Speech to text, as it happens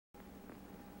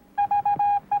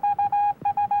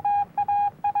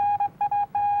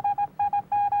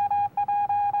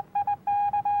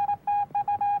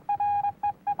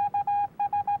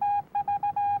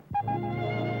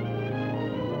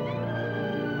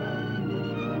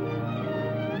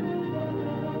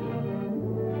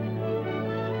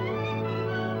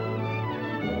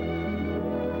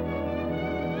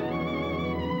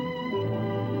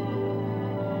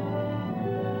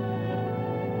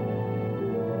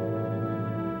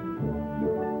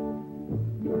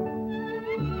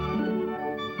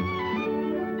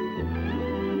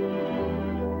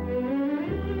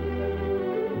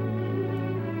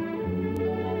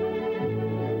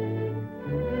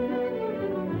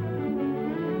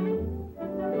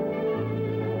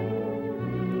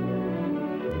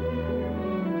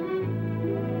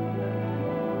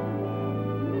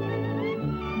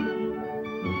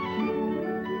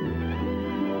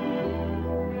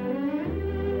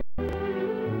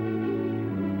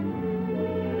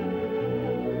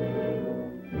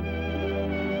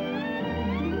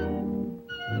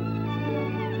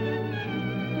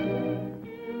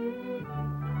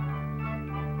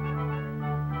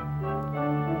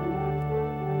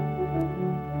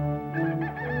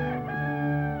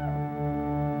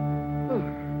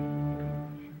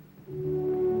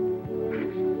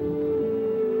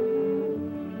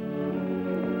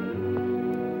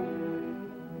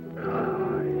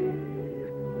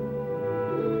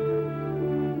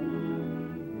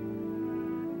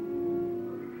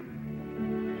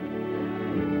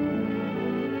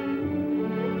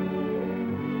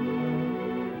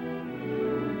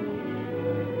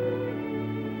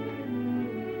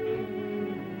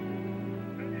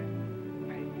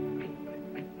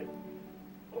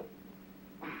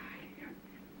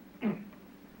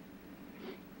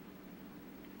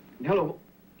Nello.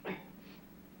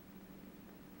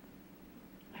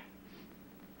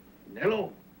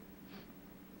 Nello.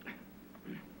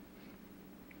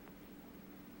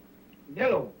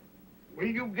 Nello, will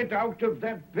you get out of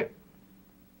that bed?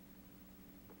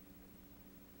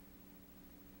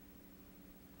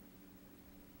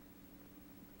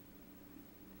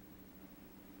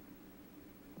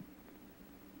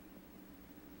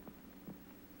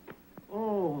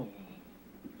 Oh.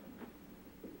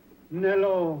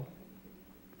 Nello.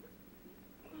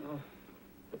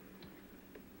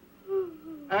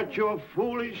 At your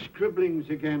foolish scribblings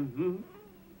again, hmm?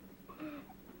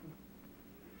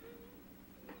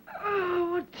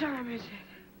 Oh, what time is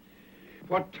it?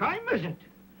 What time is it?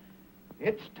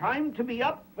 It's time to be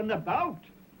up and about.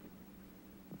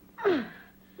 I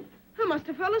must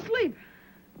have fell asleep.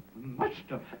 Must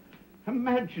have.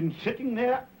 Imagine sitting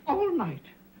there all night,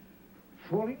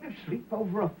 falling asleep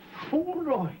over a fool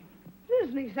drawing. It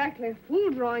isn't exactly a fool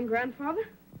drawing, Grandfather.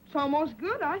 It's almost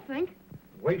good, I think.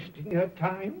 Wasting your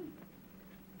time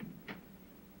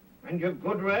and your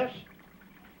good rest.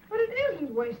 But it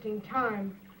isn't wasting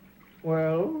time.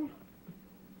 Well,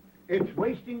 it's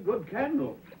wasting good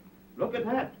candle. Look at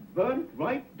that, burnt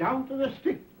right down to the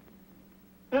stick.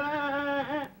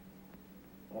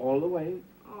 All the way.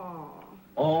 Oh.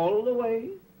 All the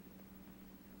way.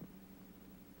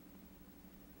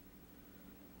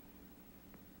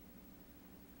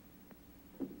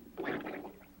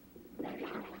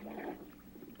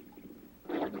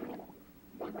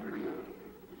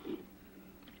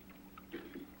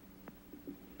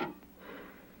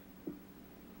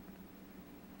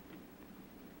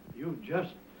 You've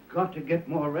just got to get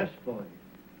more rest, boy.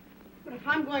 But if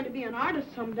I'm going to be an artist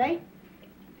someday,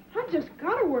 I've just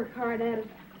got to work hard at it.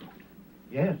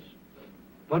 Yes,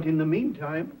 but in the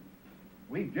meantime,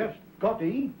 we've just got to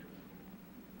eat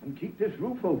and keep this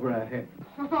roof over our head.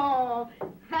 Oh,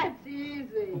 that's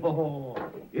easy. Oh,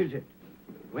 is it?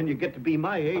 When you get to be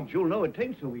my age, you'll know it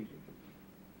ain't so easy.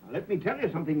 Now, let me tell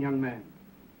you something, young man.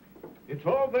 It's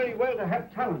all very well to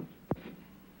have talent.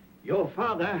 Your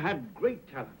father had great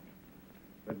talent.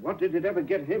 But what did it ever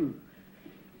get him?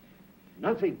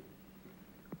 Nothing.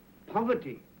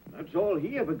 Poverty. That's all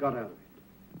he ever got out of it.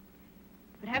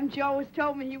 But haven't you always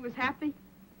told me he was happy?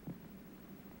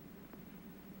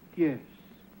 Yes.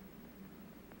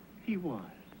 He was.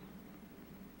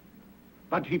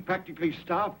 But he practically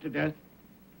starved to death.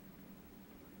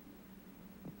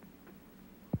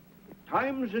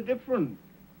 Times are different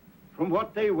from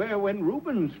what they were when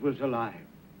Rubens was alive.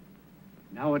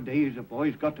 Nowadays, a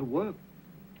boy's got to work,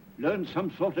 learn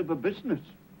some sort of a business.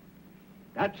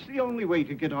 That's the only way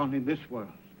to get on in this world.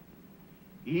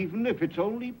 Even if it's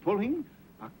only pulling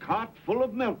a cart full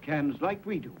of milk cans like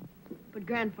we do. But,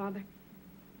 Grandfather,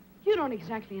 you don't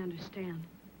exactly understand.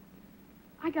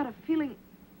 I got a feeling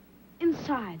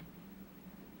inside,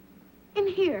 in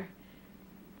here,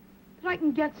 that I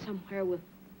can get somewhere with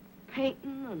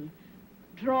painting and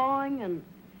drawing and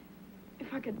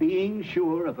if I could... Being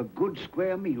sure of a good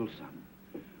square meal,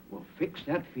 son, will fix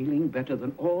that feeling better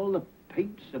than all the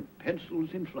paints and pencils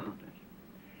in Flanders.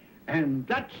 And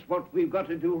that's what we've got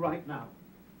to do right now.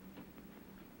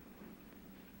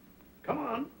 Come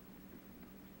on.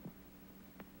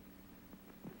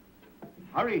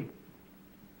 Hurry.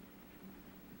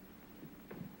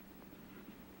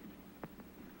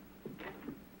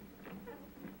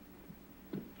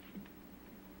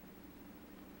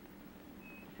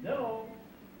 No.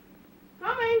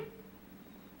 Coming.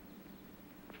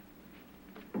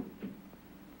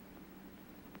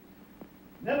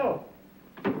 Nello.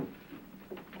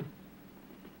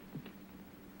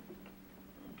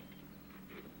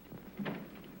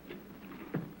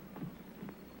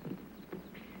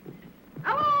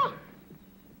 Hello.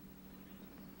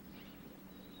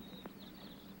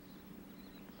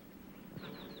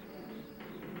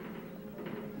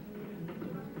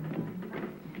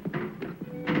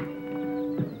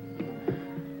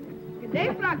 Good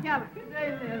day, Frau Keller. Good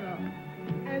day, Nello.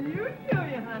 And you too,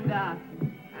 Johanna.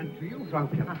 And to you, Frau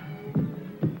Keller.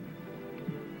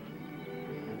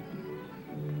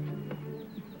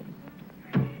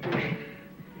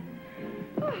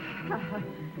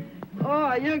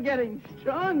 Oh, you're getting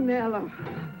strong, Nello.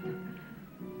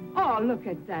 Oh, look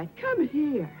at that. Come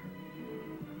here.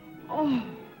 Oh,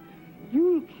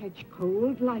 you'll catch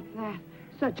cold like that.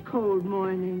 Such cold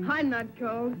mornings. I'm not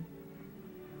cold.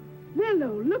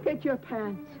 Nello, look at your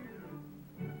pants.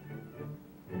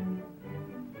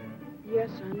 Yes,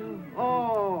 I know.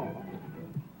 Oh.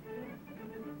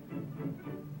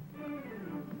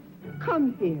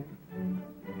 Come here.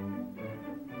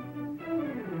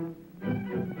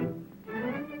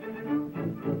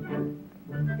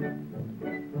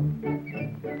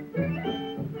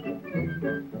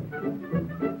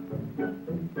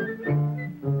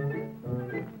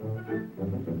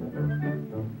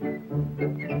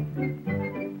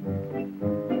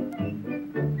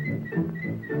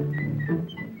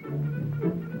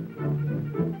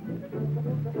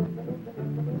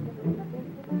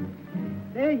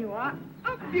 There you are.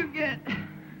 Up you get.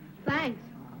 Thanks.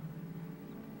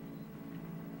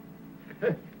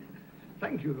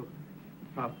 Thank you,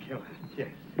 Frau Keller. Yes.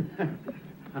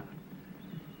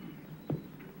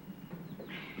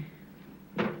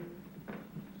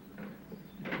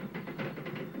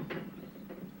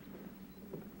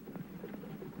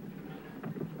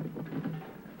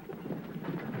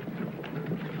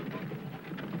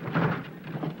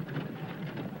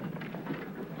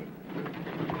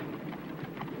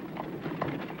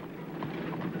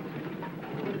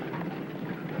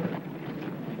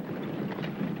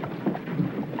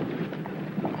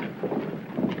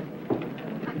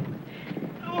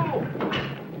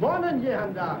 Morning,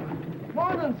 Jehandar.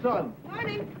 Morning, son.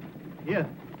 Morning. Here.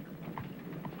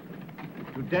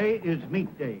 Today is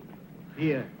meat day.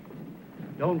 Here.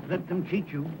 Don't let them cheat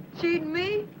you. Cheating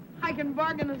me? I can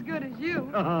bargain as good as you.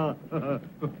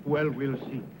 Well, we'll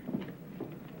see.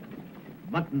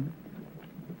 Mutton.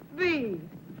 Beef.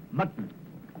 Mutton.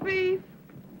 Beef.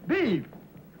 Beef.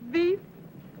 Beef.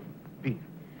 Beef.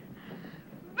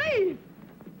 Beef.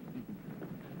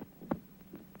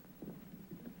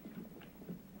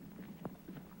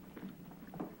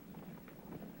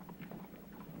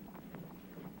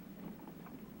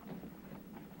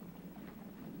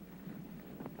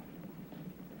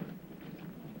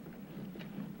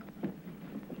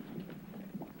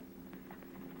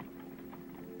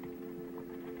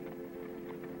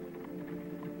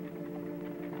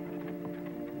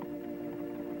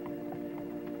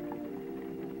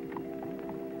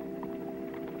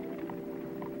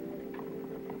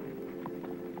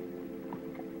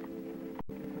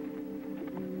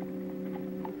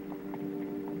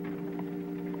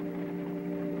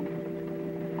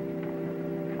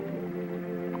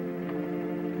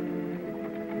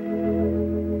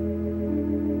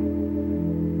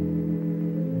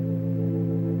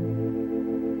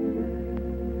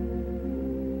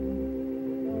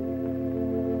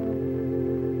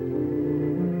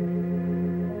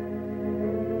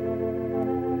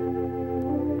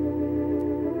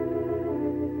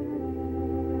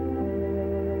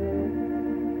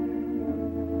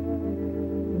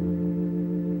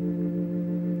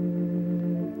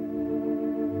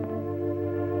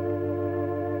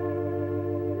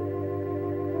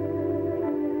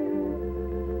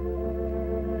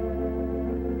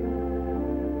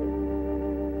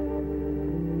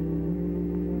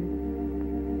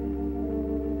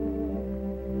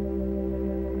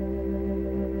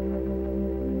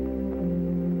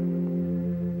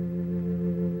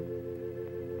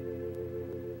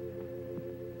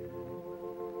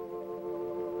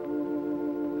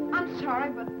 Sorry,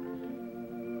 but...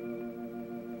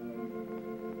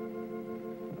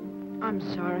 I'm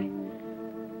sorry.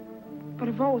 But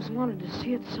I've always wanted to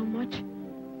see it so much.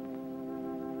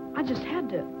 I just had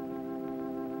to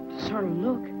sort of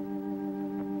look.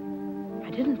 I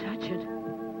didn't touch it.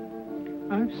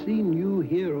 I've seen you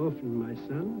here often, my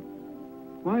son.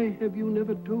 Why have you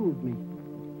never told me?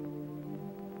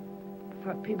 I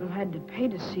thought people had to pay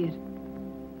to see it.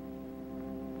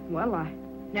 Well, I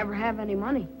never have any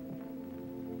money.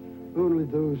 Only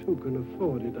those who can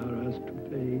afford it are asked to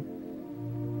pay.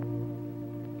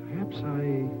 Perhaps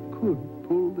I could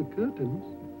pull the curtains.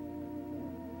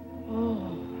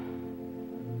 Oh.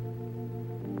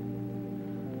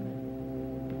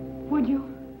 Would you?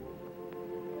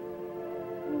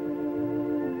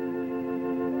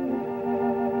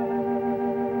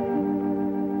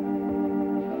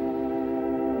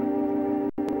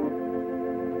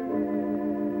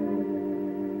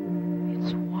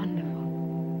 It's wonderful.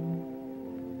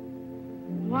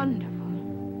 Wonderful.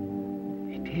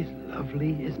 It is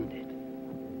lovely, isn't it?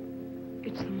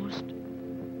 It's the most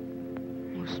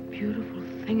beautiful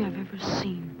thing I've ever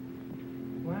seen.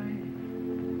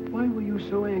 Why were you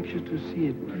so anxious to see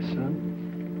it, my son?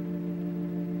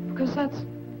 Because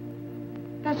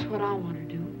that's what I want to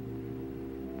do.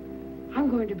 I'm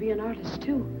going to be an artist,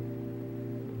 too.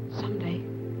 Someday.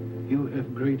 You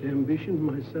have great ambition,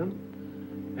 my son.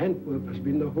 Antwerp has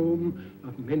been the home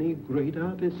of many great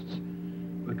artists,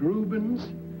 but Rubens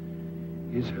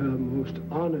is her most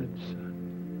honored son.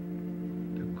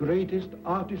 The greatest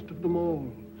artist of them all.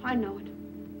 I know it.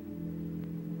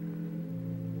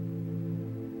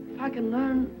 If I can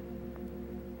learn,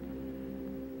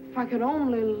 if I could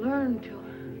only learn to...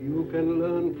 You can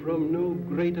learn from no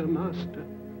greater master.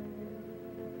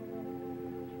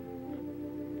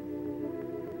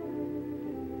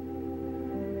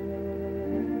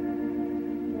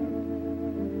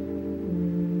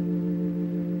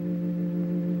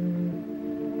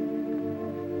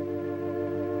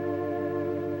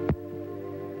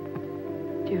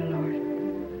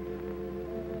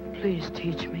 Please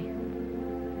teach me.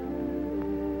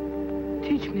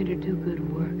 Teach me to do good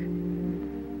work.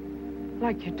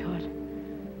 Like you taught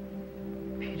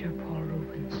Peter Paul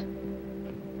Rubens.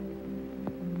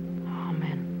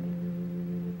 Amen.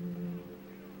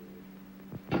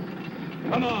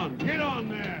 Come on, get on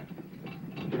there.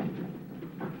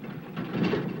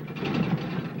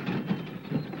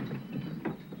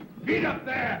 Get up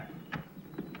there.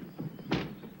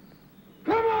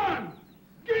 Come on,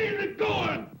 get it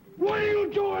going. What are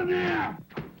you doing there?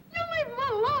 You leave him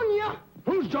alone, you.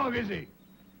 Whose dog is he?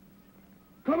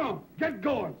 Come on, get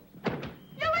going. You leave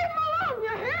him alone,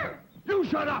 you hear? You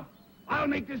shut up. I'll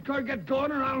make this car get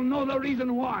going and I'll know the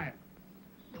reason why.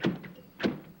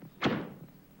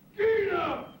 Get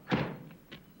up!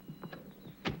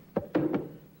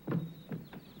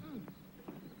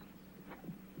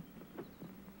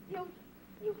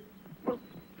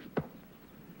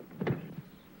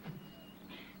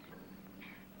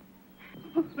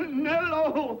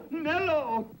 Nello!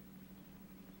 Nello!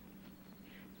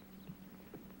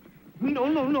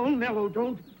 No, Nello,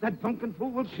 don't. That drunken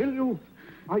fool will kill you.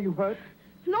 Are you hurt?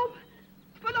 No,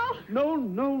 but I'll... No,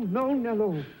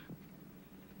 Nello.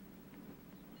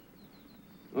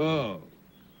 Oh,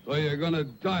 so you're gonna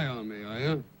die on me, are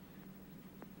you?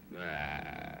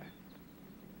 Ah.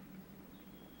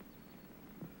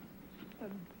 A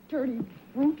dirty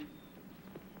brute.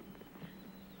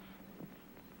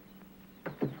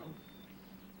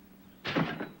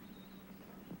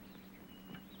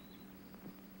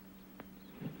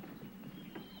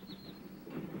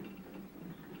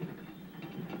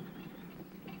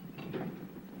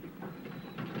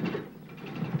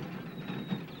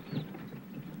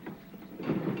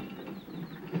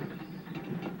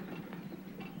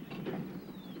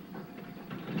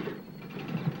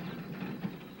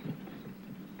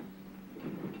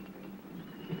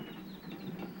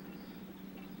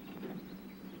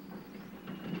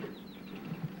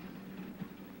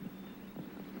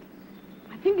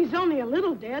 I think he's only a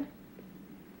little dead.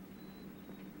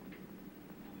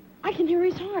 I can hear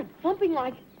his heart thumping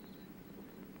like...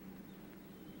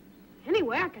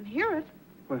 Anyway, I can hear it.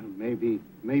 Well, maybe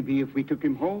if we took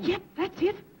him home. Yep, that's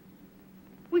it.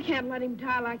 We can't let him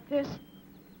die like this.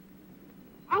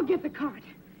 I'll get the cart.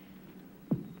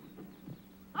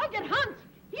 I'll get Hans.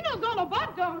 He knows all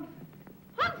about dogs.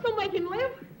 Hans will make him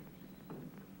live.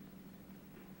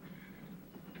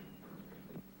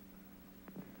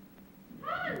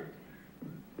 Hans!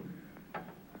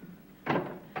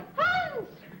 Hans!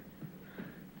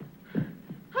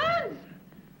 Hans!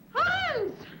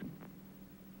 Hans!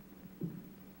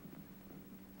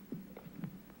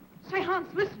 Say, Hans,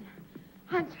 listen.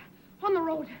 Hans, on the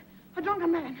road, a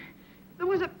drunken man. There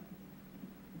was a...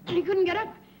 He couldn't get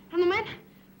up. And the man...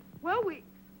 Well, we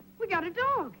got a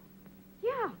dog.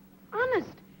 Yeah, honest.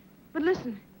 But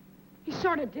listen, he's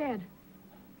sort of dead.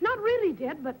 Not really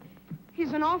dead, but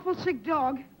he's an awful sick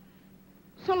dog.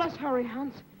 So let's hurry,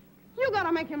 Hans. You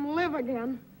gotta make him live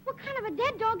again. What kind of a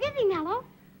dead dog is he, Nello?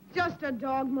 Just a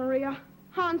dog, Maria.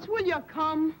 Hans, will you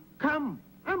come? Come.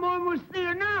 I'm almost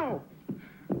there now.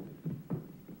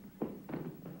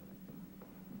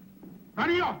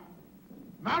 Maria!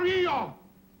 Maria!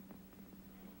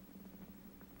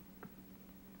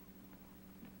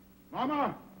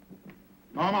 Mama!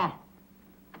 Mama!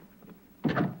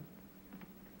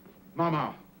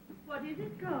 Mama! What is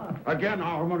it, Carl? Again,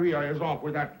 our Maria is off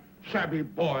with that shabby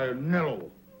boy,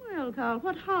 Nello. Well, Carl,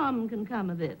 what harm can come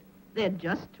of it? They're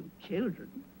just two children.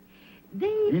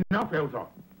 They... Enough, Elsa.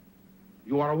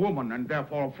 You are a woman and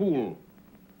therefore a fool.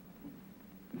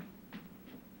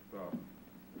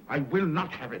 I will not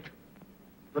have it.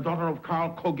 The daughter of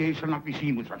Carl Koge shall not be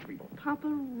seen with such people. Papa,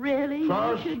 really?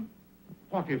 First, You should...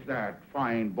 what if that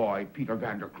fine boy, Peter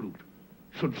Vanderkloot,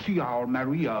 should see our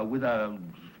Maria with a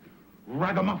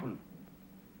ragamuffin?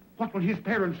 What will his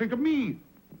parents think of me?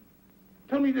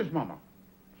 Tell me this, Mama.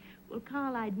 Well,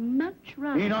 Carl, I'd much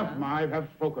rather... Enough, I have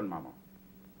spoken, Mama.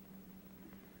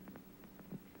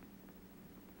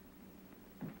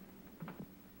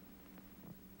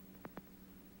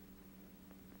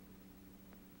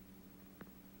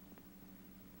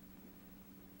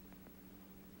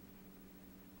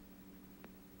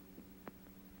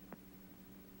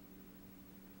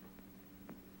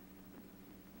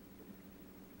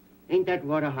 Ain't that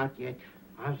water hot yet?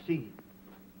 I'll see.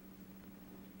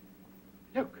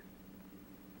 Look.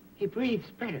 He breathes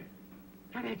better.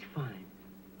 Now, that's fine.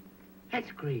 That's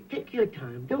great. Take your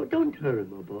time. Don't hurry,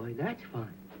 my boy. That's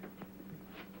fine.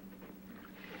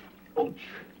 Ouch.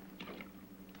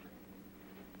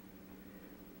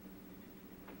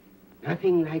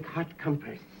 Nothing like hot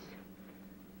compress.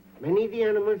 Many of the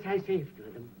animals I saved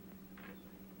with them.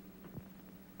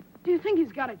 Do you think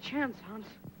he's got a chance, Hans?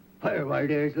 Well, while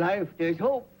there's life, there's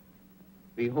hope.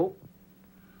 We hope.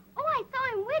 Oh, I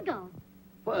saw him wiggle.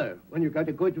 Well, when you got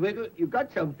a good wiggle, you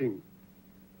got something.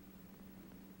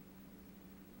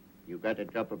 You got a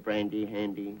drop of brandy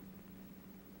handy?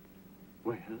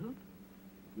 Well,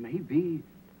 maybe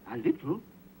a little.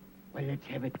 Well, let's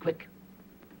have it quick.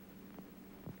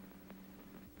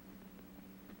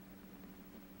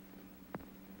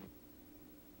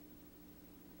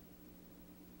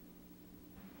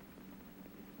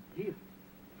 Here.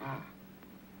 Ah.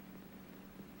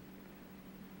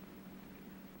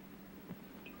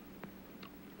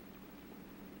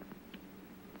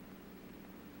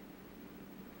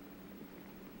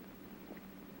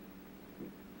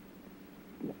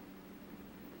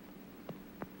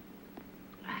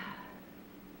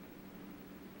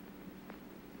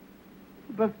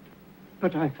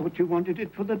 But I thought you wanted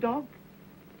it for the dog.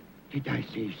 Did I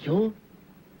say so?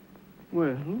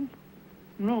 Well,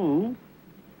 no.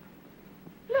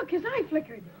 Look, his eye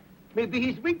flickered. Maybe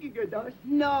he's winking at us.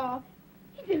 No,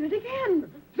 he did it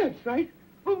again. That's right.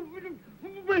 Oh,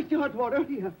 where's the hot water?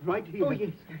 Here, right here. Oh,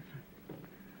 yes, that's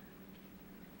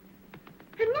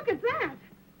right. And look at that.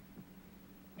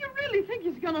 You really think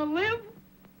he's gonna live?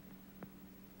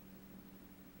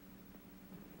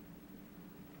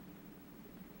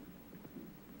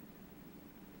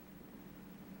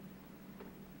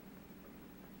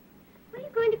 What are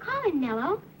you going to call him,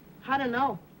 Nello? I don't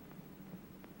know.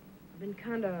 I've been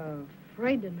kind of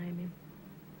afraid to name him.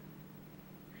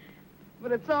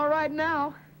 But it's all right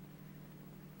now.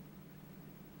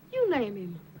 You name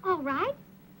him. All right.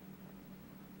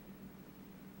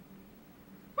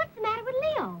 What's the matter with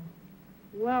Leo?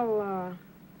 Well,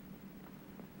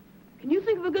 can you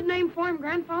think of a good name for him,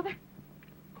 Grandfather?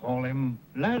 Call him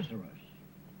Lazarus.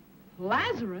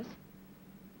 Lazarus?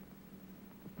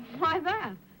 Why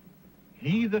that?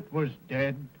 He that was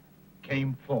dead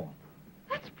came forth.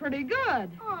 That's pretty good.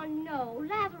 Oh, no.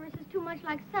 Lazarus is too much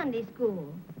like Sunday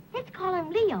school. Let's call him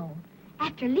Leo,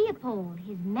 after Leopold,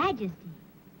 His Majesty.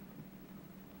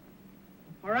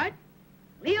 All right.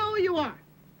 Leo, you are.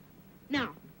 Now,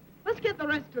 let's get the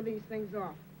rest of these things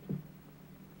off.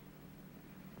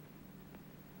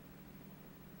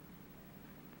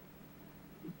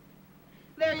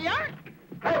 There you are.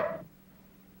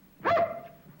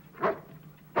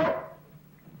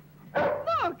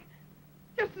 Look,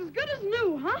 just as good as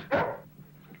new, huh?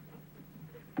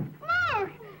 Look!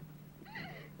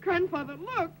 Grandfather,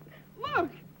 look,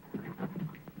 look.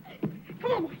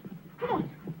 Come on, boy. Come on,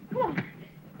 come on.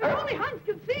 If only Hans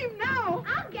could see him now.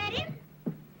 I'll get him.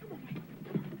 Come on, boy.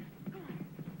 Come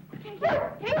on.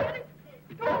 Can't get him.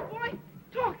 Come on, boy.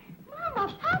 Talk.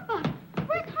 Mama, Papa,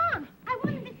 where's Hans? I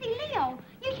wanted to see Leo.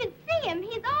 You should see him.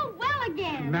 He's all well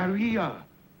again. Maria,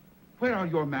 where are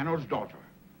your Manor's daughter?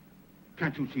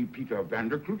 Can't you see Peter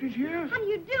Vanderklut is here? How do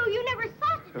you do? You never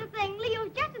saw such a thing. Leo's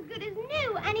just as good as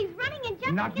new, and he's running and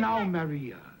jumping. Not now,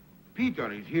 Maria.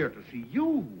 Peter is here to see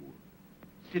you.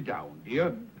 Sit down,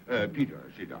 dear. Peter,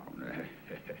 sit down.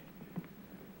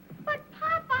 But,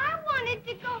 Papa, I wanted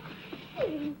to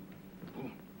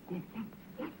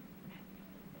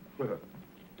go...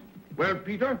 Well,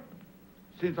 Peter,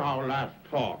 since our last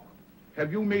talk,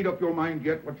 have you made up your mind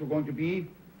yet what you're going to be?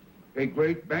 A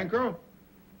great banker?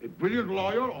 A brilliant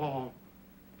lawyer? Or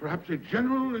perhaps a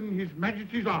general in His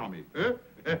Majesty's army? Eh?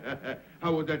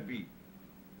 How would that be?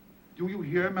 Do you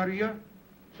hear, Maria?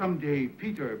 Someday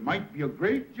Peter might be a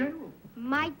great general.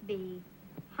 Might be.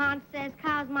 Hans says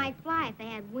cows might fly if they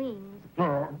had wings.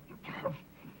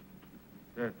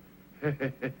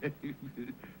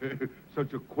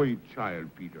 Such a quaint child,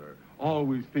 Peter.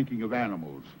 Always thinking of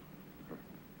animals.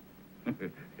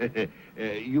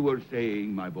 You were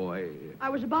saying, my boy... I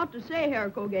was about to say, Herr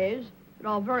Koges, that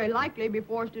I'll very likely be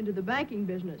forced into the banking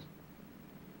business.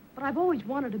 But I've always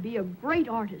wanted to be a great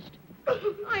artist.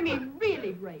 I mean,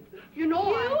 really great. You know,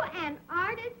 You an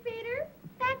artist, Peter?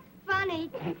 That's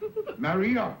funny.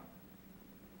 Maria,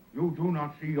 you do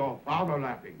not see your father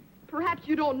laughing. Perhaps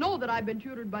you don't know that I've been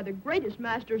tutored by the greatest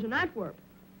masters in Antwerp.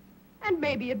 And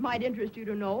maybe it might interest you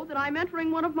to know that I'm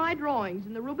entering one of my drawings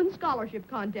in the Rubens Scholarship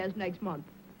Contest next month.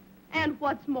 And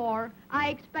what's more, I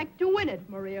expect to win it,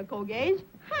 Maria Koges.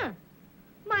 Huh.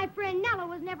 My friend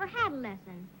Nello has never had a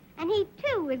lesson, and he,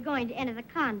 too, is going to enter the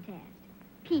contest.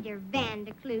 Peter Van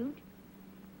de Kloot.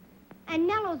 And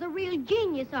Nello's a real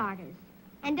genius artist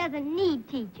and doesn't need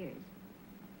teachers.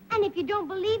 And if you don't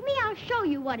believe me, I'll show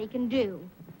you what he can do.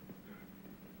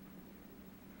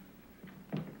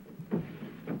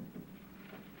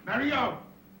 Maria,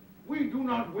 we do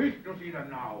not wish to see them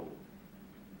now.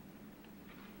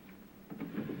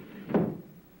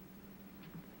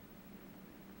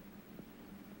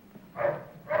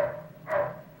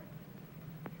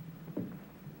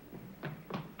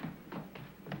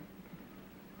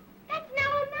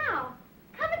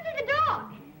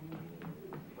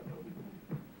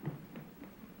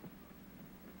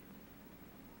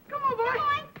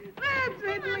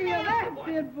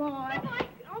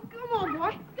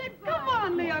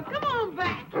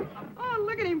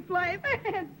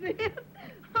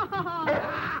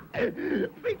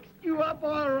 Fixed you up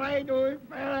all right, old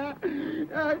fella.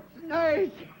 That's nice.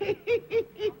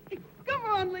 Come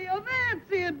on, Leo.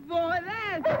 That's it, boy.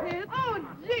 That's it. Oh,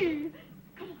 gee.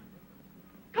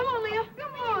 Come on, Leo.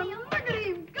 Come on. Look at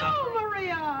him. Go,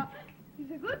 Maria.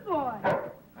 He's a good boy.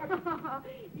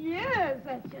 Yes,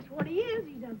 that's just what he is.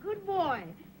 He's a good boy.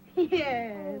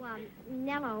 Yes. Oh,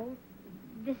 Nello,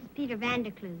 this is Peter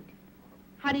Vanderkloot.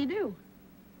 How do you do?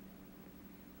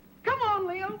 Come on,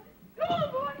 Leo. Come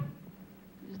on, boy.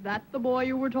 Is that the boy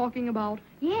you were talking about?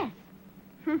 Yes.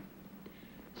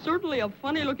 Certainly a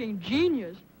funny-looking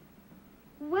genius.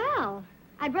 Well,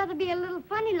 I'd rather be a little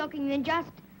funny-looking than just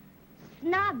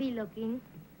snobby-looking.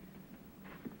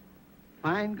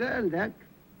 Fine girl, that.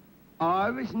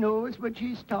 Always knows what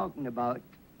she's talking about.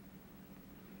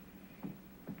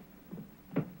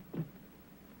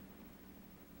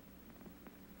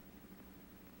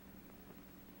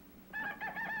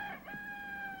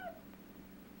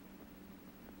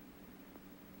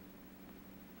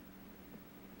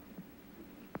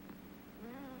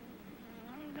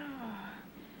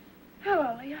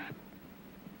 Hello, Leo.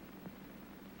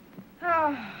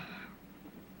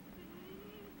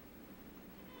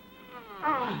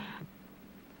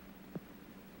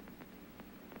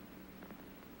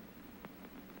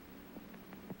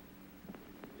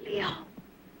 Leo.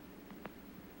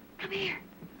 Come here.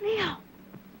 Leo.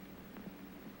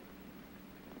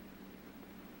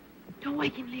 Don't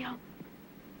wake him, Leo.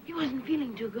 He wasn't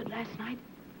feeling too good last night.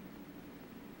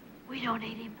 We don't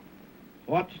need him.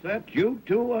 What's that you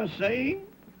two are saying?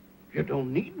 You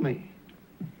don't need me.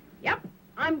 Yep,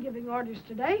 I'm giving orders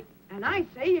today, and I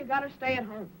say you gotta stay at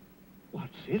home.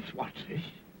 What's this? What's this?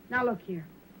 Now look here.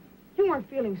 You weren't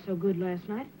feeling so good last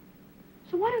night.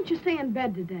 So why don't you stay in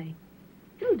bed today?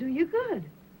 It'll do you good.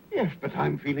 Yes, but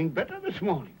I'm feeling better this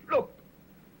morning. Look.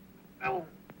 Oh.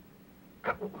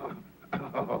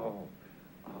 Oh.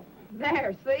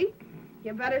 There, see?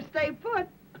 You better stay put.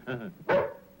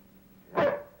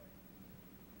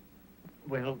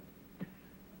 Well,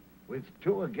 with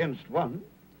 2 against 1,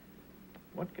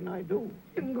 what can I do?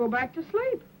 You can go back to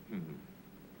sleep.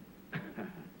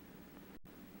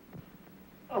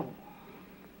 Oh.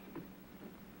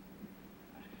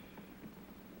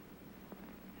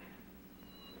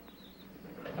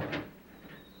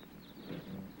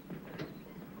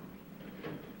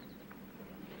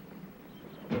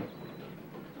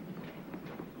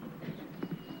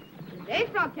 Good day,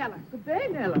 Frau Keller. Good day,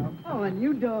 Nello. Oh, a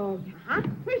new dog. Huh?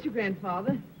 Where's your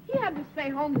grandfather? He had to stay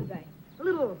home today. A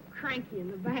little cranky in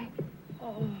the back.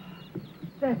 Oh,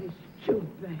 that is too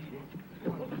bad.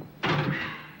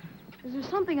 Is there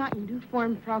something I can do for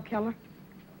him, Frau Keller?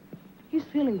 He's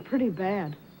feeling pretty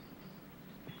bad.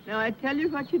 Now, I tell you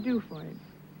what you do for him.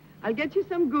 I'll get you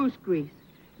some goose grease.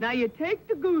 Now, you take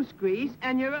the goose grease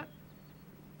and you're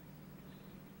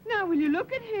Now, will you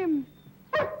look at him?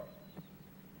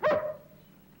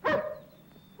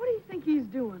 What do you think he's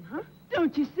doing, huh?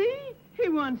 Don't you see? He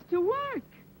wants to work.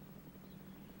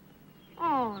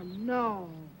 Oh, no.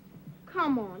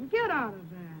 Come on, get out of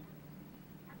that.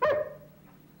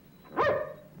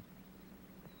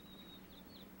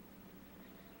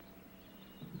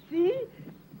 See?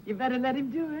 You better let him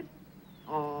do it.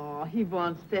 Oh, he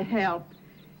wants to help.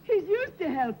 He's used to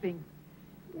helping.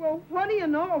 Well, what do you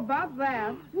know about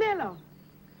that? Nello,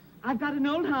 I've got an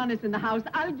old harness in the house.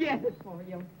 I'll get it for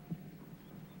you.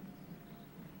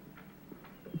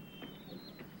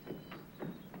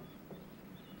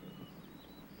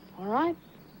 All right,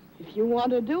 if you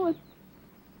want to do it.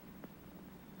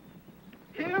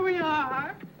 Here we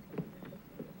are.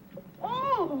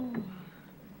 Oh!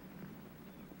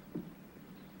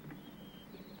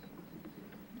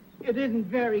 It isn't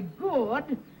very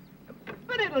good,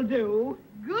 but it'll do.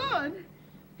 Good?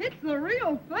 It's the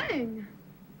real thing.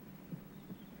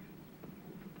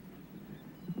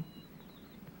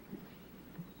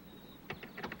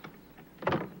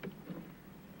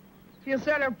 Feel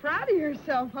sort of proud of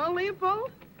yourself, huh,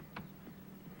 Leopold?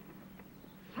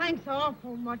 Thanks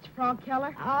awful much, Frau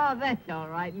Keller. Oh, that's all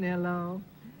right, Nello.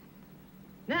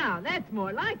 Now, that's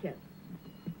more like it.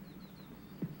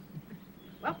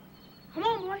 Well, come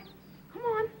on, boy. Come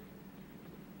on.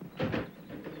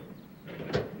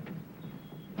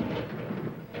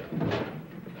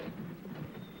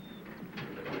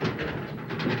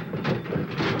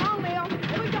 Come on, Leo.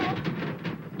 Here we go.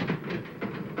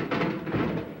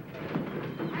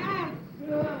 That's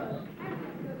good. That's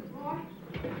a good boy.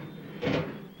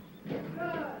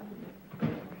 Good.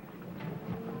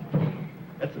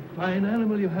 That's a fine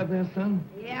animal you have there, son.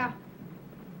 Yeah.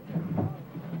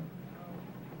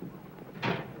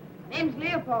 Name's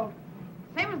Leopold.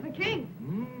 Same as the king.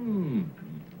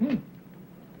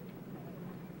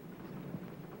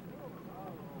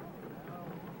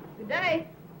 Good day.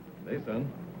 Hey,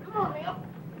 son. Come on, Leo.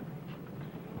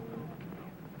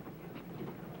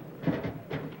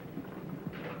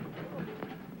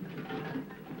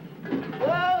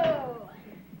 Whoa!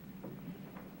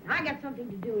 I got something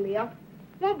to do, Leo.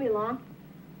 Won't be long.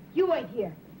 You wait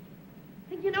here.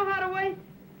 Think you know how to wait?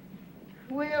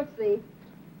 We'll see.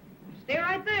 Stay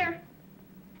right there.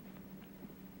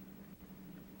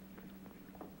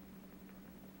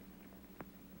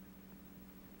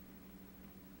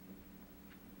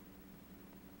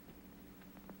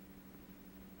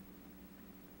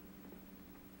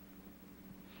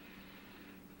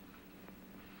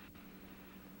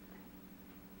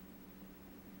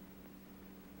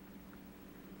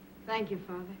 Thank you,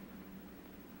 Father.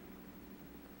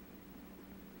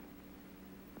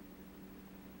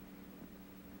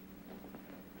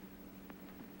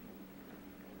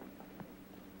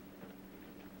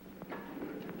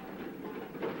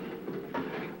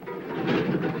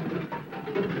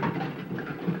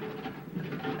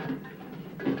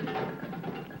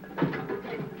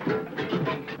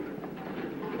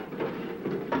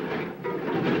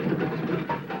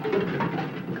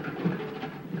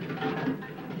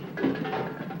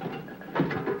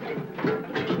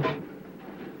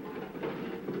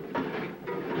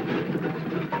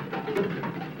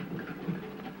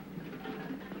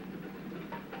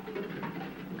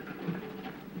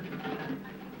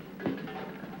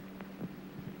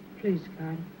 Please,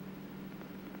 God,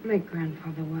 make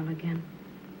Grandfather well again.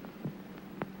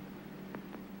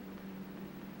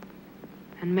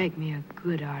 And make me a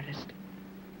good artist,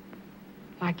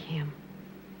 like him.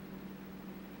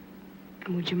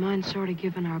 And would you mind sort of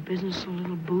giving our business a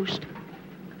little boost?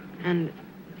 And...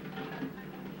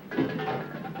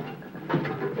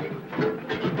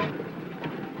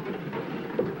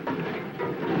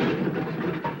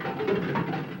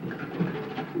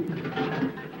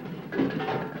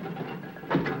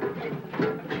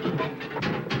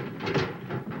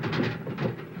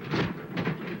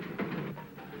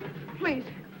 Please,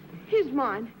 he's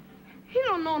mine. He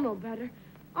don't know no better.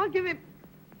 I'll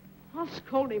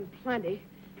scold him plenty.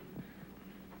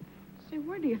 Say,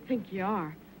 where do you think you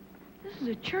are? This is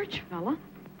a church, fella.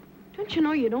 Don't you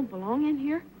know you don't belong in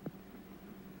here?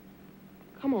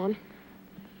 Come on.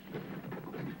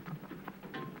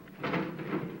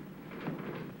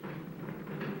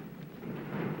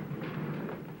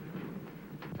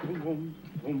 Boom,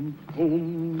 boom,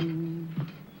 boom.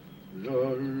 La, la,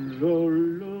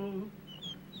 la.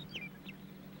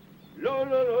 La,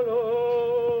 la, la,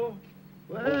 la.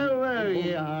 Well, there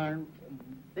you are.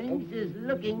 Things is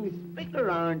looking spick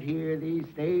around here these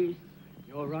days.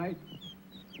 You're right.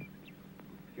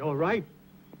 You're right.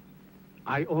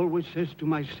 I always says to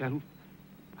myself,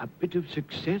 a bit of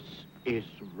success is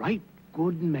right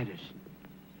good medicine.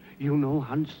 You know,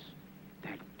 Hans,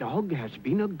 that dog has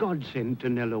been a godsend to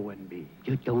Nello and me.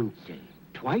 You don't say.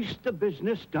 Twice the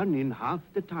business done in half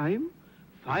the time,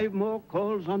 5 more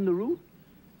calls on the route,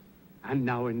 and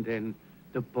now and then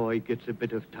the boy gets a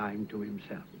bit of time to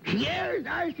himself. Yes,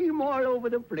 I see him all over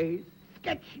the place,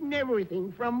 sketching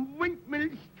everything from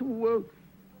windmills to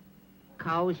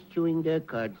cows chewing their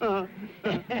cuds. When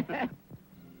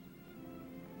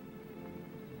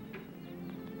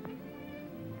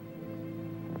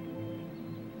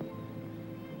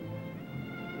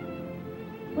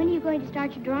are you going to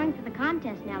start your drawing for the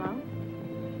contest, Nello?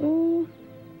 Oh,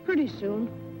 pretty soon.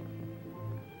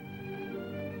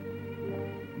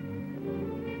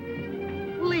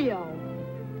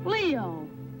 Leo.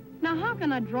 Now, how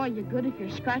can I draw you good if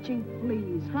you're scratching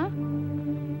fleas, huh?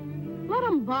 Let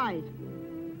 'em bite.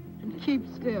 And keep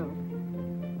still.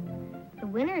 The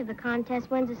winner of the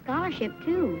contest wins a scholarship,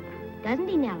 too. Doesn't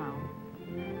he, Nello?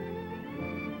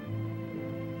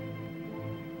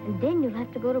 And then you'll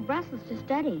have to go to Brussels to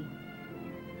study.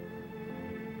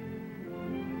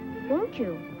 Won't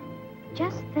you?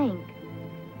 Just think.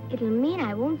 It'll mean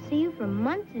I won't see you for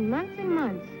months and months and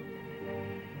months.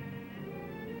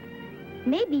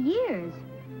 Maybe years.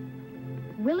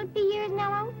 Will it be years,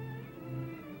 Nello?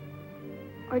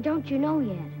 Or don't you know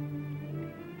yet?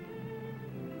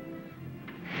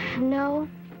 No.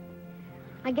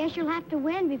 I guess you'll have to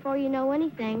win before you know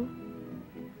anything.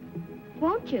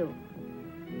 Won't you?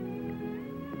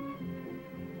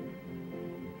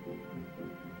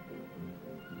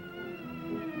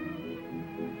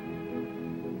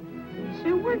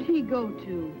 So where'd he go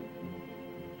to?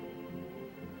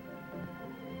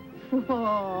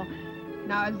 Oh,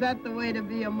 now is that the way to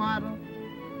be a model?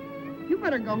 You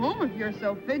better go home if you're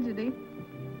so fidgety.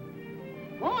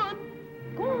 Go on.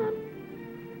 Go on.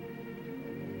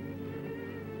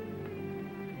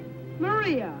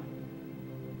 Maria.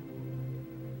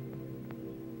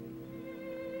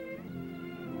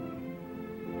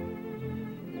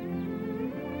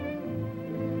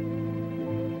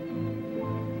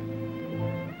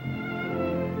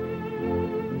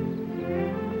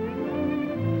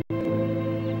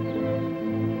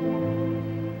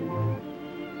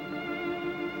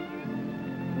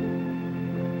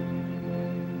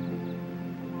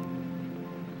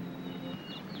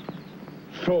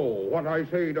 So, what I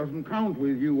say doesn't count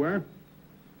with you, eh?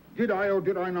 Did I or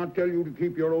did I not tell you to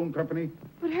keep your own company?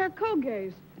 But Herr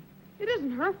Kogaze, it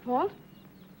isn't her fault.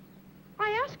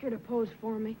 I asked her to pose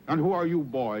for me. And who are you,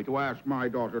 boy, to ask my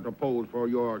daughter to pose for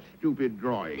your stupid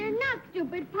drawing? They're not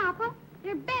stupid, Papa.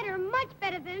 They're better, much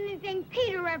better than anything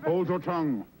Peter ever... Hold your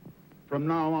tongue. From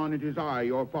now on, it is I,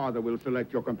 your father, will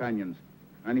select your companions.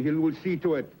 And he will see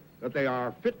to it that they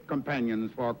are fit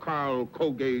companions for Carl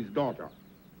Koga's daughter.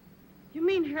 You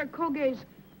mean, Herr Kogaze,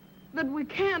 that we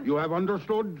can't... You have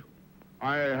understood?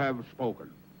 I have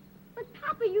spoken. But,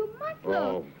 Papa, you must look.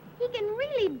 Oh. He can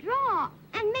really draw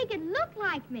and make it look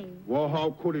like me. Well, how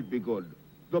could it be good?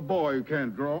 The boy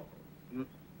can't draw.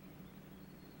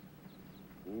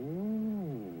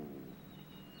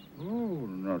 Oh,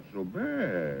 not so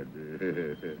bad.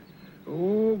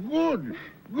 Oh, good.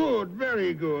 Good,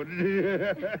 very good.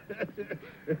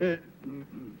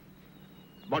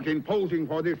 But in posing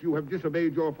for this, you have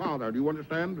disobeyed your father. Do you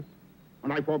understand?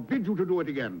 And I forbid you to do it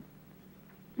again.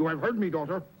 You have heard me,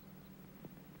 daughter.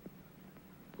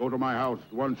 Go to my house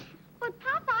at once. But,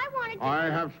 Papa, I wanted to... I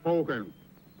have spoken.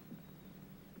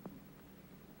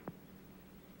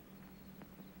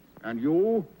 And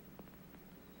you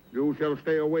shall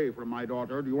stay away from my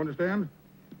daughter. Do you understand?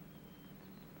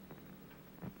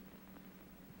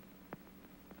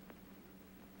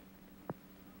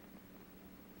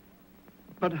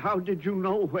 But how did you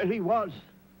know where he was?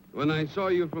 When I saw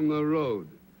you from the road,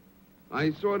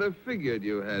 I sort of figured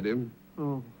you had him.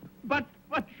 Oh. But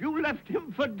you left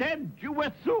him for dead. You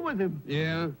were through with him.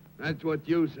 Yeah, that's what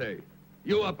you say.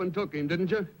 You up and took him,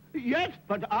 didn't you? Yes,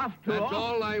 but after That's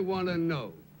all I want to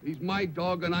know. He's my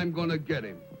dog, and I'm going to get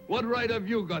him. What right have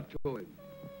you got to him?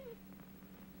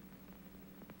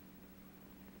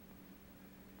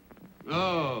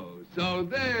 Oh, so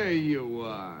there you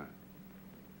are.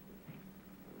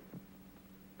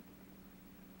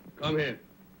 Come here.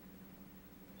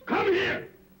 Come here!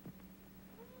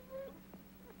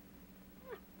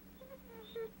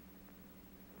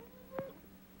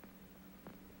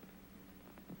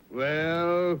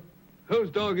 Well, whose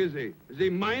dog is he? Is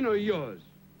he mine or yours?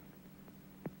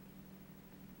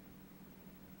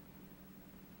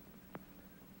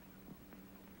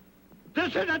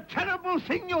 This is a terrible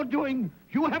thing you're doing.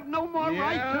 You have no more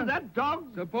right to that dog.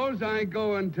 Suppose I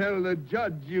go and tell the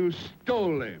judge you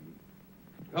stole him.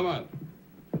 Come on.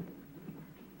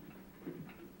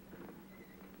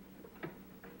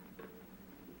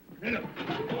 Get up.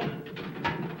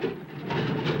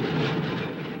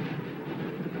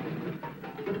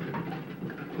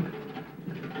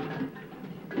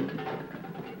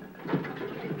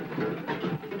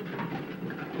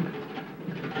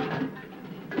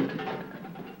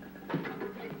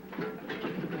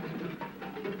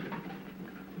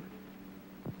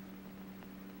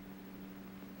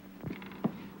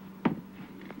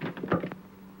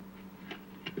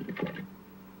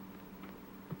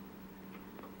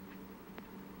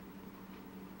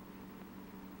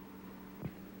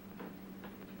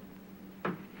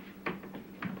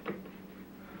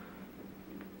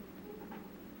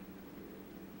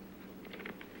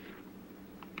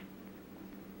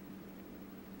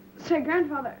 Say,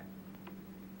 Grandfather.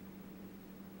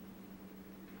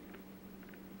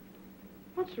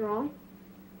 What's wrong?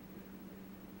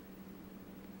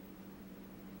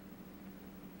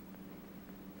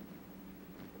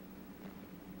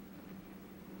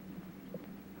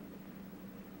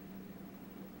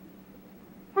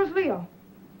 Where's Leo?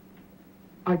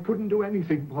 I couldn't do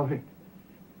anything, boy.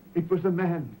 It was the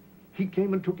man. He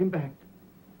came and took him back.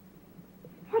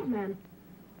 What man?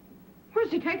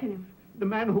 Where's he taking him? The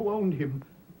man who owned him.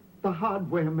 The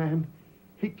hardware man.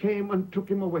 He came and took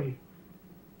him away.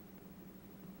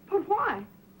 But why?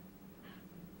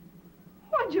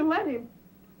 Why'd you let him?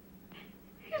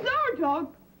 He's our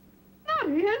dog, not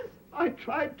his. I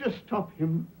tried to stop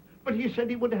him, but he said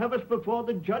he would have us before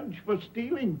the judge for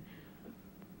stealing.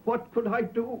 What could I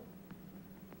do?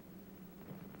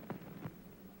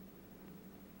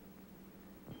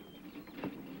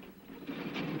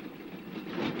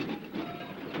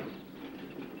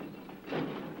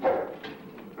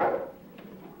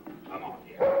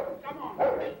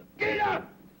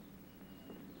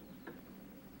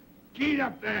 Get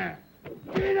up there!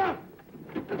 Get up!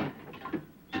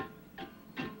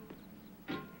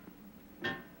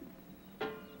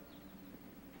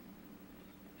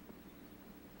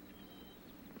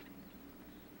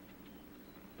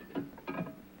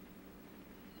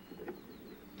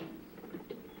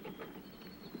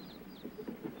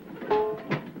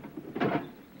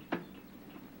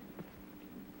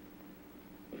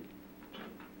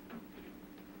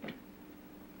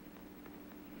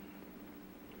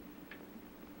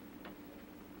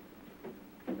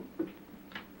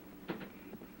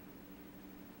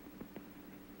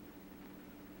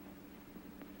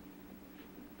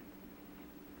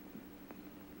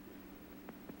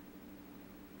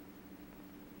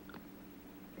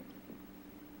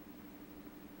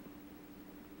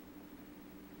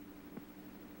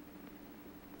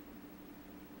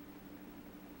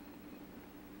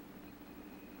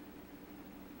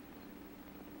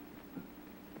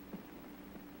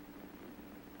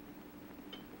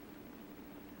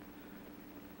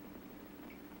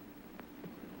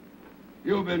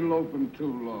 You've been loafing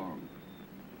too long.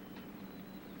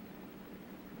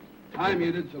 Time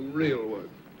you did some real work.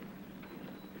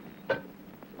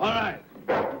 All right.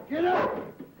 Get up.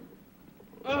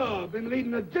 Oh, been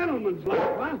leading a gentleman's life,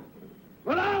 huh?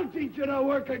 Well, I'll teach you to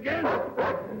work again.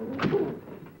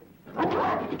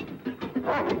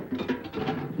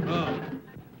 Oh,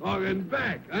 talking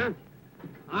back, huh?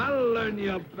 I'll learn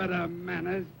you better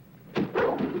manners.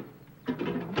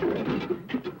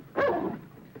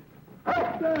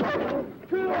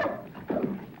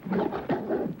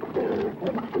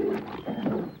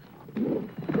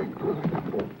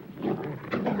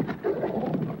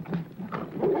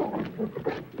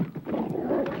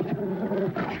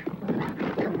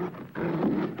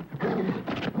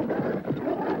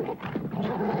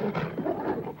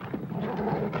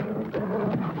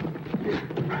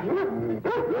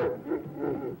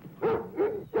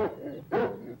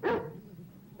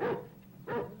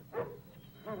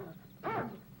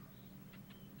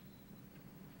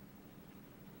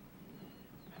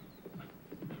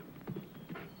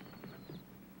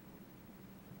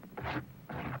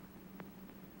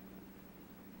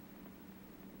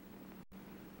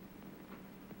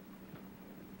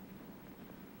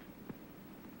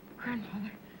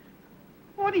 Grandfather,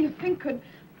 what do you think could...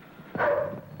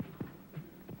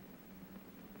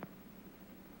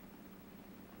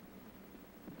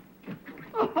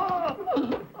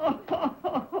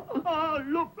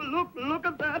 Look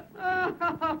at that.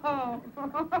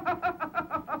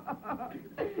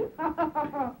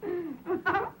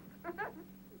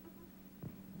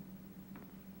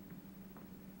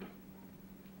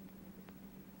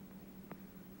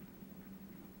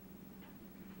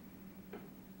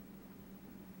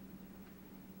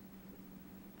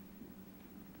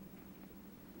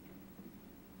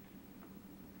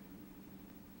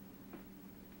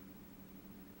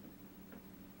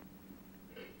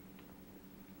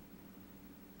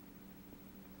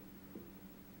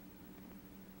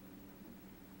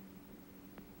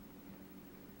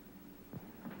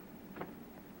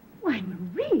 Why,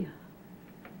 Maria,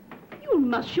 you'll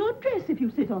muss your dress if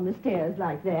you sit on the stairs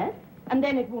like that, and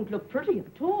then it won't look pretty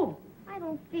at all. I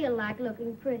don't feel like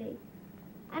looking pretty.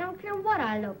 I don't care what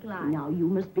I look like. Now, you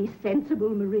must be sensible,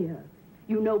 Maria.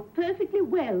 You know perfectly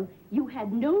well you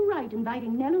had no right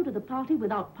inviting Nello to the party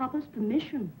without Papa's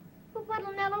permission. But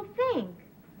what'll Nello think?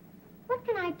 What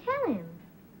can I tell him?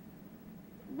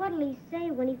 What'll he say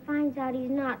when he finds out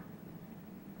he's not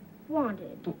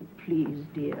wanted? Oh, please,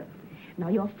 dear. Now,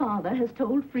 your father has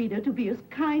told Frida to be as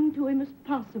kind to him as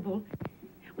possible.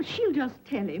 Well, she'll just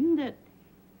tell him that,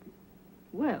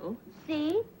 well...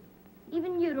 See?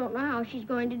 Even you don't know how she's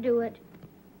going to do it.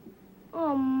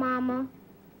 Oh, Mama,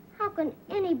 how can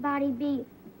anybody be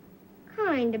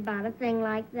kind about a thing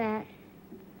like that?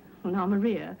 Well, now,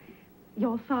 Maria,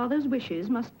 your father's wishes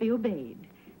must be obeyed.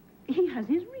 He has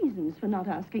his reasons for not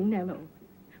asking Nello.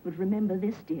 But remember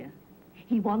this, dear.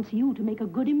 He wants you to make a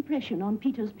good impression on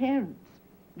Peter's parents.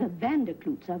 The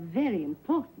Vanderkloots are very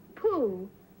important. Pooh.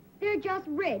 They're just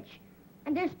rich.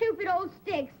 And they're stupid old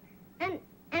sticks.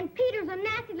 And Peter's a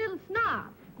nasty little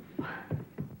snob.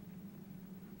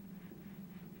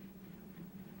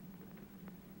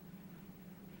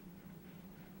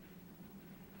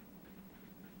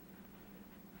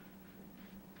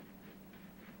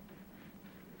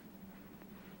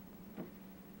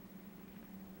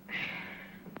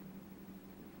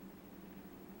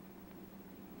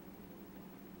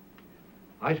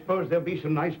 I suppose there'll be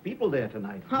some nice people there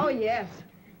tonight. Oh, yes.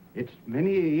 It's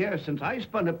many a year since I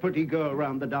spun a pretty girl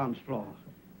around the dance floor.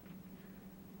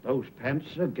 Those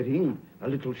pants are getting a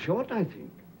little short, I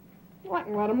think. Well, I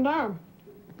can let them down.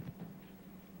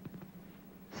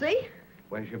 See?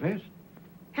 Where's your vest?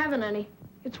 Haven't any.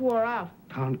 It's wore out.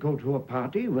 Can't go to a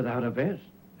party without a vest.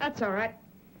 That's all right.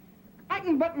 I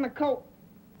can button the coat.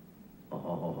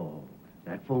 Oh,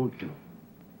 that won't do.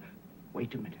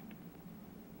 Wait a minute.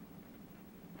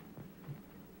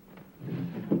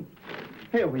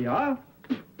 Here we are.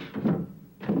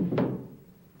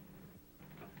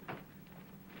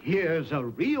 Here's a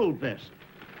real vest.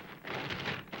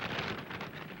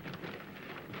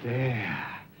 There.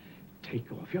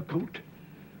 Take off your coat.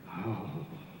 Oh.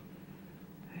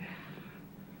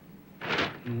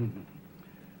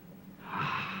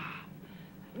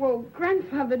 Well,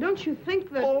 Grandfather, don't you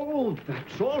think that... Oh,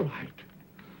 that's all right.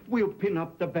 We'll pin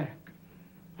up the back.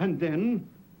 And then,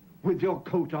 with your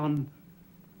coat on,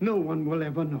 no one will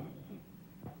ever know.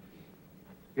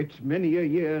 It's many a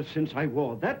year since I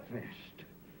wore that vest.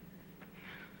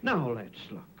 Now let's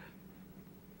look.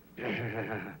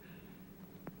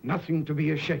 Nothing to be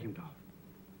ashamed of.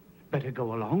 Better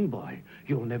go along, boy.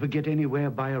 You'll never get anywhere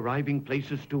by arriving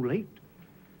places too late.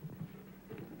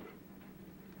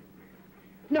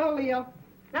 No, Leo.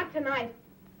 Not tonight.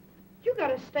 You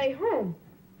gotta stay home.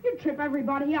 You trip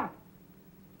everybody up.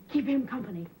 Keep him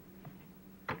company.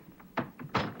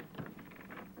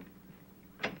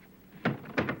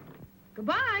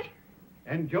 Goodbye.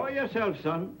 Enjoy yourself,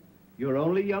 son. You're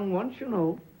only young once, you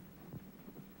know.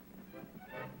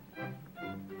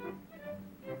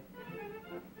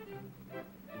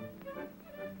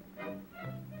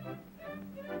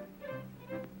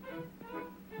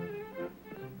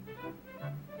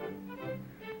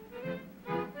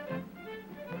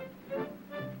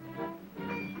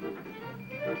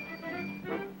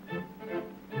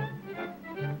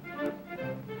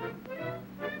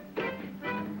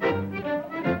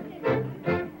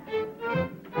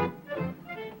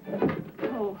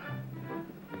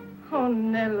 Oh,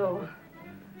 Nello.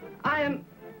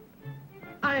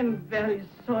 I'm very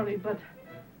sorry, but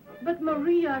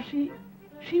Maria,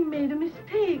 she made a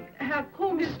mistake. Herr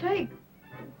Kogus... Mistake?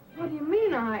 What do you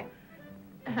mean,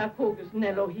 Herr Kogus,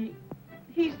 Nello,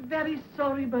 he's very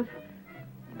sorry, but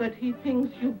he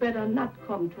thinks you better not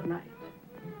come tonight.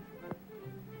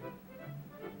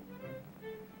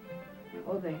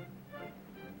 Oh,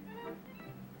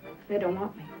 they don't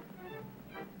want me.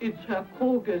 It's Herr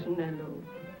Kogus, Nello.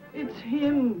 It's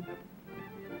him.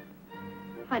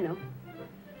 I know.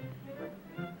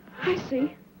 I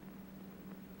see.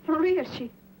 Maria,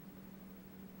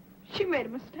 she made a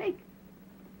mistake.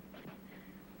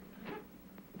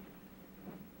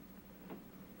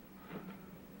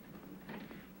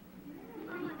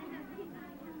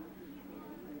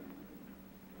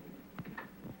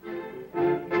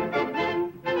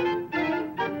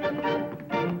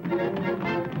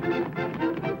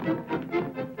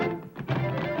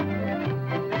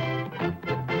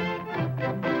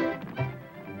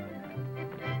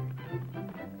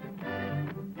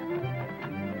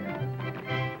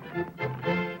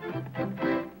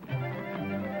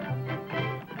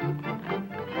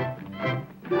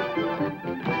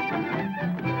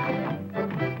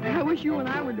 I wish you and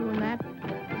I were doing that.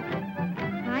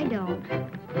 I don't.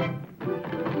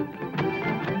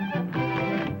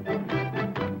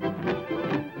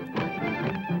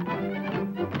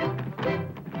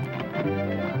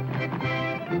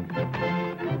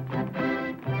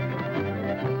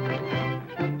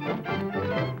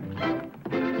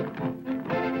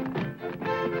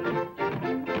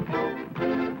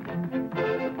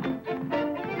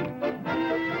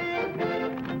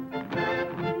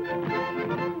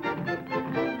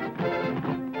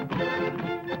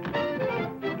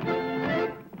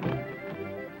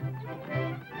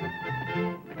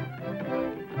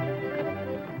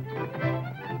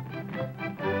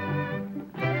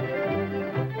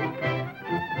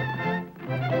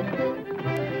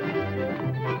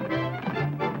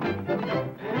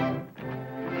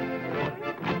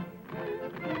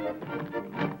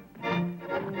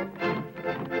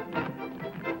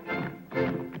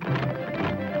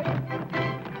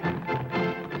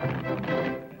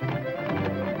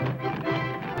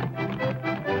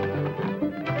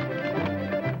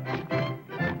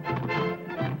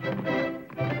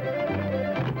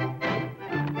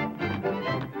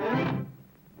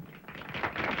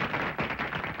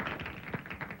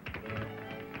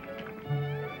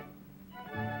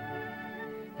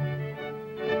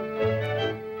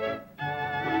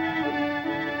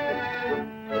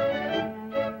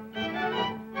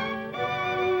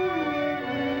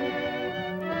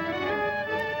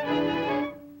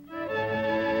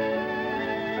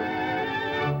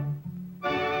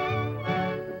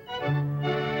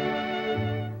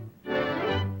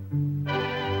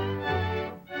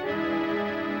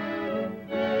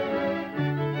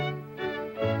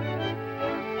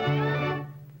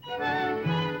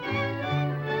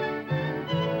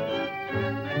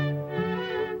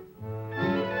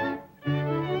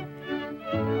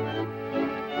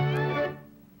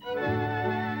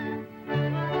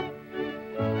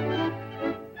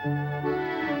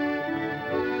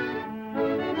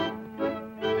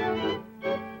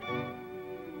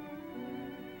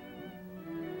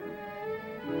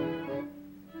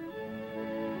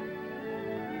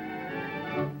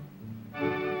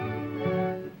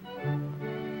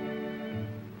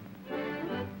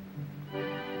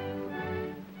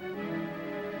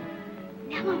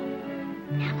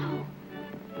 Nello,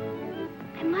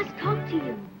 I must talk to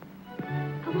you.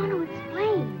 I want to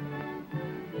explain.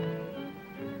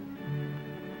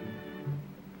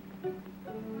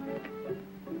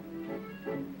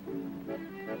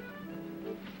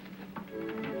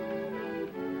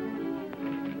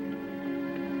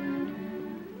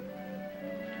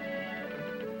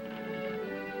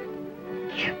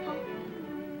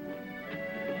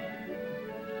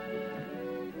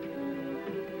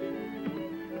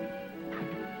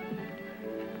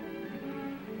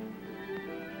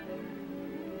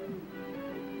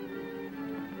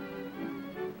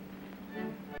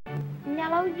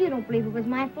 Nello, you don't believe it was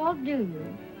my fault, do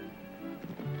you?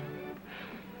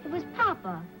 It was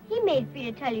Papa. He made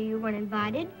Peter tell you weren't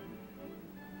invited.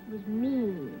 It was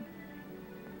mean.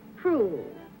 Cruel.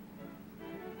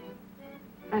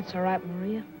 That's all right,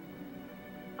 Maria.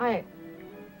 I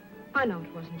know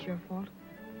it wasn't your fault.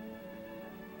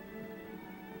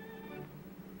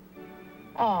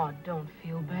 Oh, don't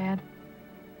feel bad.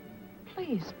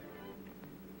 Please.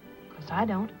 Because I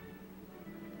don't.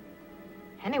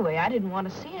 Anyway, I didn't want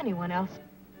to see anyone else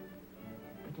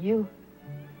but you.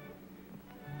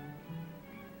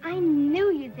 I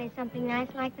knew you'd say something nice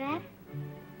like that.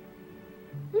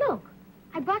 Look,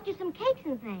 I brought you some cakes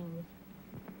and things.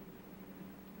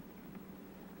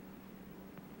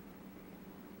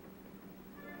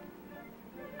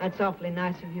 That's awfully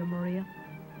nice of you, Maria.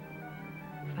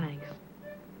 Thanks.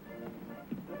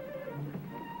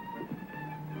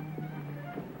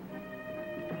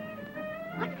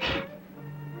 What's that?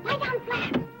 Lie down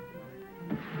flat.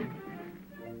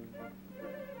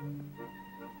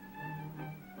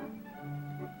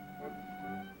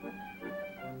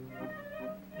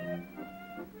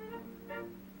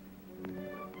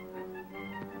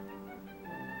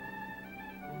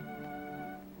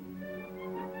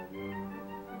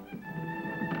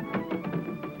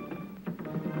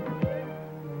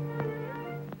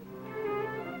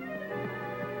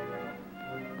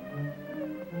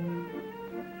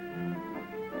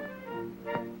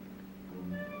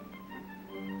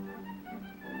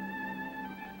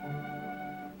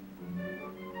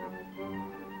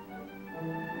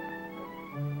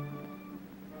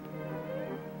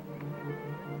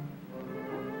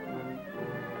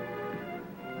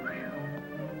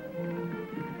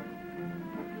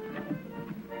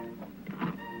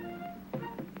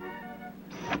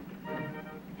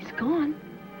 Gone.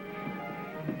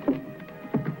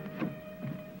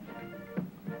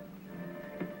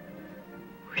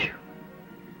 Whew.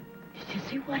 Did you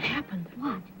see what happened?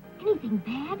 What? Anything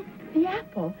bad? The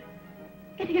apple.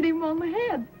 It hit him on the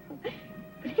head.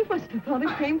 But he must have thought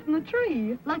it came from the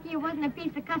tree. Lucky it wasn't a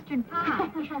piece of custard pie.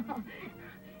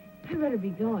 I better be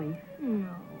going.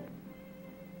 No.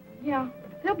 Yeah,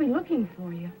 they'll be looking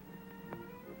for you.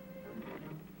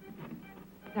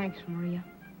 Thanks, Maria,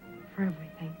 for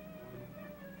everything.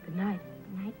 Good night.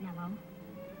 Good night, Nello.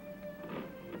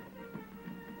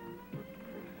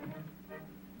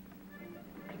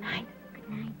 Good night. Good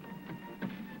night.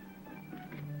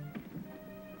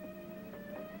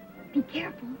 Be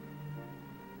careful.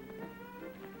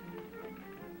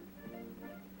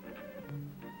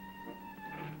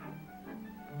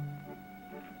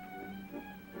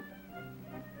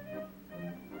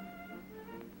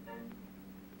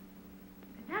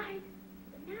 Good night.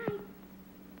 Good night.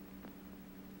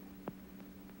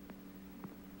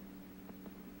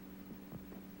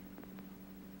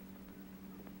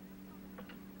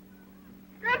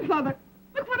 Grandfather,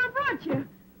 look what I brought you.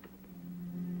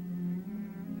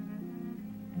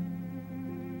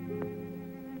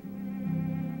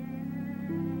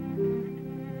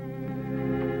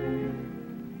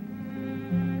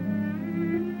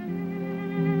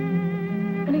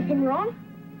 Anything wrong?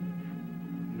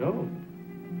 No.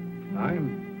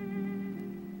 I'm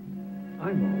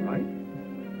all right.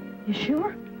 You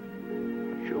sure?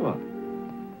 Sure.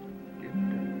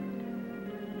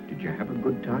 Did you have a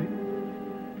good time?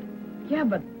 Yeah,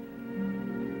 but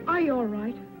are you all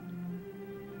right?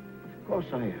 Of course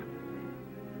I am.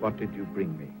 What did you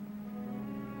bring me?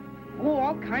 Oh,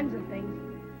 all kinds of things.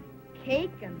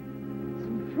 Cake and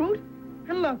some fruit.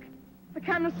 And look, the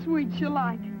kind of sweets you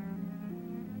like.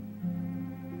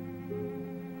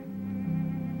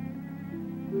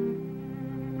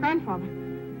 Grandfather,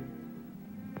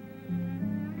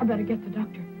 I better get the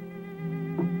doctor.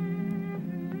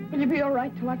 Will you be all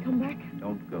right till I come back?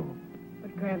 Don't go.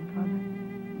 But, Grandfather,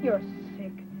 you're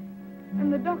sick.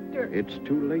 And the doctor... It's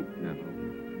too late, Nello.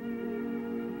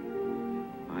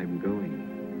 I'm going.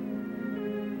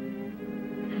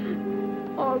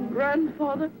 Oh,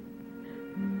 Grandfather,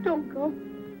 don't go.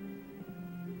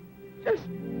 Just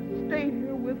stay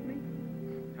here with me.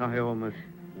 I almost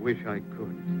wish I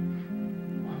could.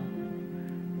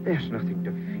 There's nothing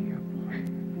to fear,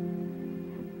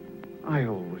 boy. I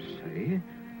always say,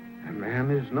 a man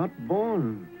is not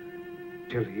born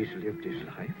till he's lived his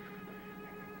life.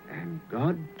 And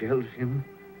God tells him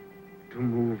to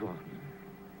move on.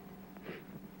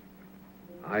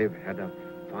 I've had a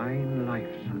fine life,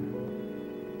 son.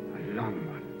 A long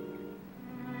one.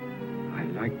 I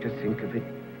like to think of it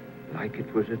like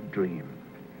it was a dream.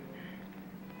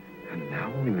 And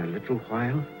now, in a little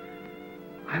while,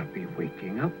 I'll be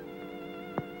waking up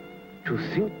to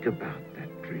think about that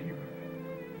dream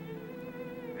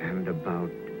And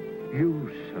about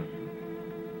you, son.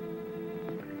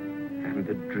 And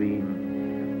the dream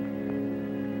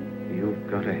you've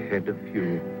got ahead of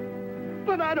you.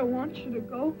 But I don't want you to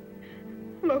go.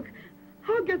 Look,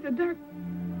 I'll get the doctor.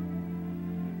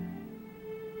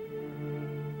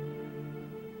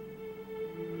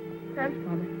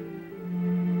 Grandfather.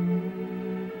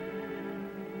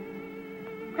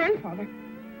 Grandfather.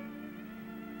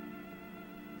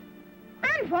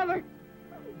 Grandfather!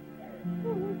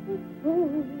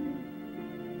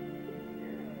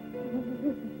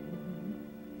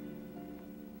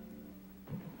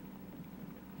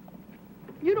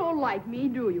 You don't like me,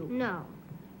 do you? No.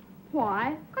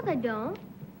 Why? 'Cause I don't.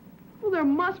 Well, there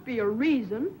must be a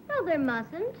reason. No, there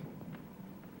mustn't.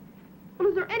 Well,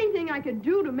 is there anything I could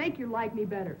do to make you like me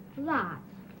better? Lots.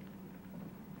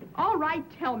 All right,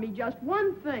 tell me just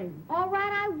one thing. All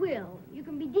right, I will. You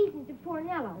can be decent to poor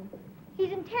Nello.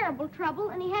 He's in terrible trouble,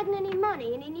 and he hasn't any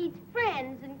money, and he needs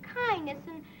friends and kindness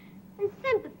and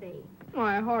sympathy. Well,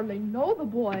 I hardly know the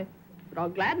boy, but I'll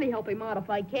gladly help him out if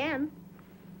I can.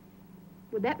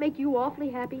 Would that make you awfully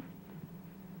happy?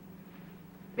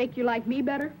 Make you like me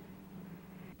better?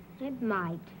 It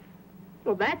might.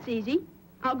 Well, that's easy.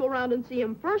 I'll go round and see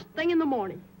him first thing in the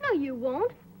morning. No, you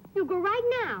won't. You'll go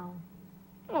right now.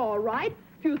 All right,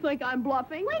 if you think I'm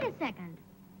bluffing. Wait a second.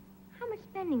 How much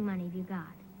spending money have you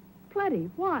got? Plenty.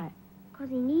 Why? 'Cause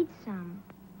he needs some.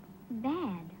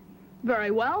 Bad.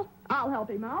 Very well. I'll help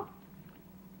him out.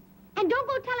 And don't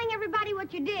go telling everybody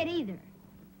what you did, either.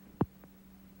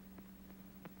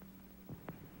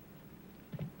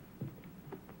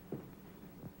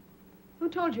 Who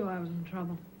told you I was in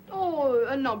trouble? Oh,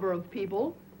 a number of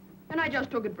people. And I just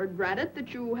took it for granted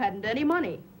that you hadn't any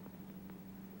money.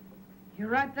 You're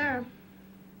right there.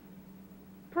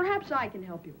 Perhaps I can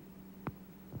help you.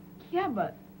 Yeah,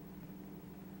 but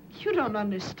you don't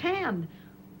understand.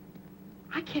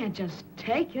 I can't just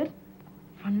take it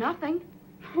for nothing.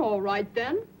 All right,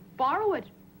 then. Borrow it,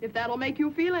 if that'll make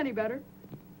you feel any better.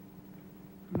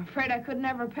 I'm afraid I could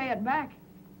never pay it back.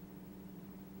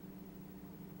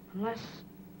 Unless...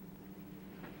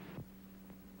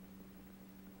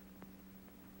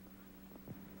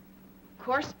 Of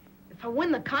course, if I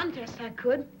win the contest, I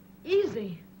could.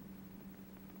 Easy.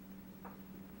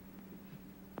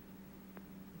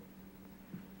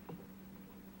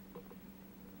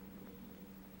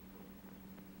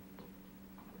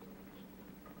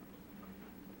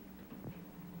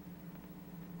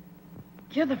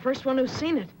 You're the first one who's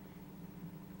seen it.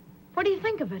 What do you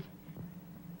think of it?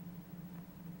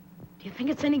 Do you think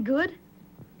it's any good?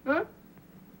 Huh?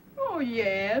 Oh,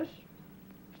 yes.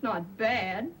 It's not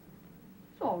bad.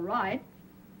 It's all right.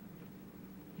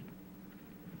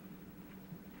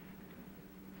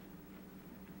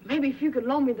 Maybe if you could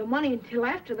loan me the money until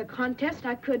after the contest,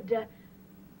 I could,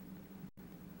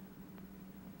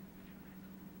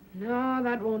 No,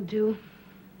 that won't do.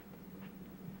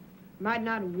 Might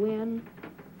not win.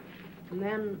 And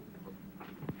then...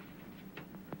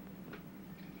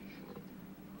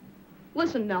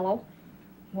 Listen, Nello.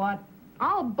 What?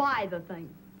 I'll buy the thing.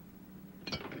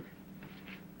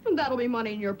 And that'll be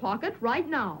money in your pocket right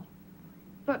now.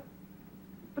 But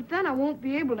then I won't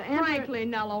be able to enter... Frankly,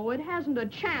 Nello, it hasn't a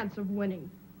chance of winning.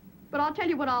 But I'll tell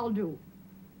you what I'll do.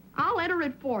 I'll enter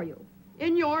it for you,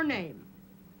 in your name.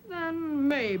 Then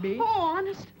maybe... Oh,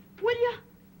 honest? Will you?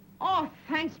 Oh,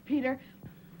 thanks, Peter.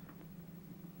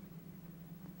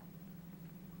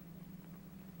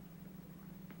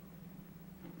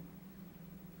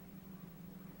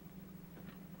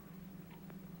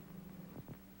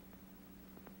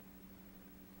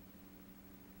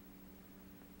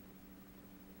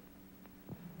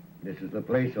 This is the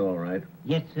place, all right.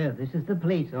 Yes, sir, this is the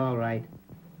place, all right.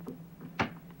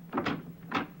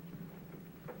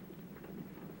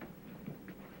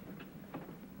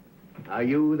 Are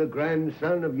you the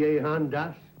grandson of Jehan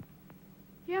Das?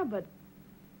 Yeah, but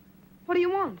what do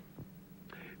you want?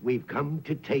 We've come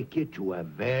to take you to a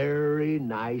very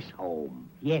nice home.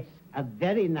 Yes, a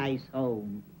very nice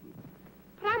home.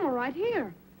 But I'm all right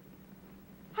here.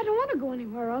 I don't want to go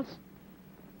anywhere else.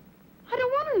 I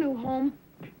don't want a new home.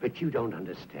 But you don't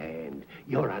understand.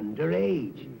 You're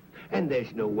underage. And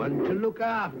there's no one to look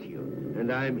after you.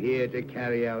 And I'm here to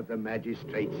carry out the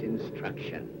magistrate's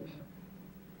instructions.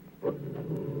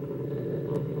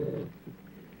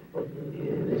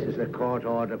 This is a court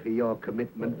order for your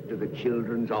commitment to the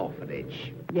children's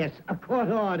orphanage. Yes, a court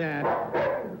order.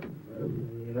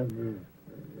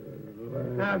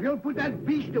 Now, if you'll put that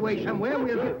beast away somewhere,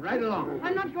 we'll get right along.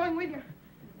 I'm not going with you.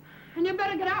 And you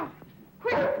better get out.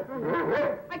 Quick!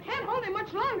 I can't hold him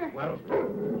much longer. Well...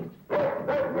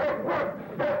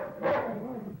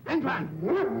 Antoine!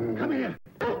 Come here.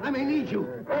 I may need you.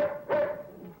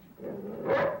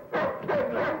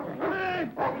 Hey!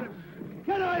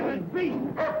 Get away from this beast!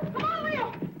 Come on,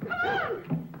 Leo! Come on!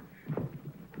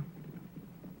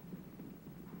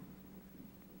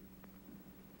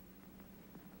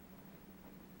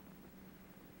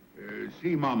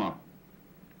 See, Mama.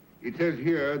 It says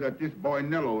here that this boy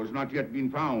Nello has not yet been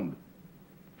found.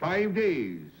 5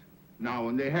 days now,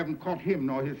 and they haven't caught him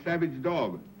nor his savage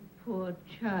dog. Poor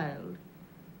child.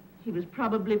 He was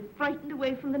probably frightened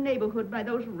away from the neighborhood by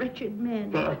those wretched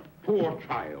men. The poor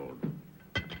child.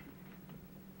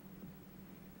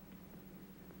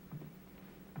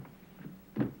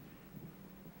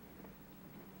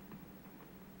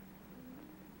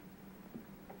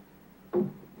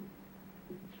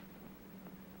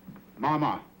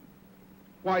 Mama,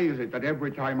 why is it that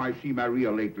every time I see Maria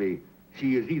lately,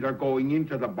 she is either going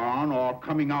into the barn or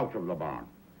coming out of the barn?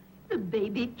 The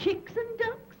baby chicks and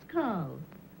ducks, Carl.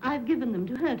 I've given them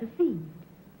to her to feed.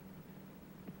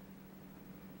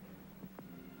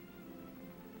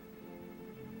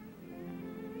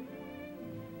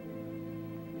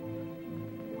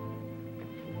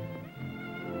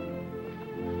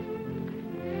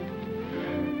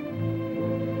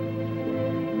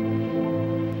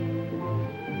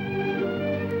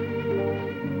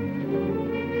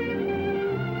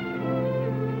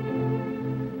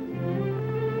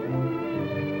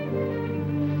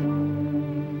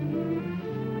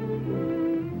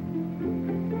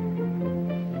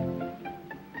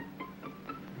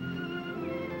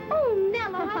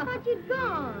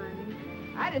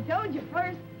 I'd have told you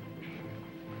first.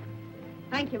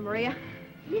 Thank you, Maria.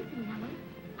 Listen, Nello.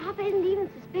 Papa isn't even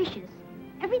suspicious.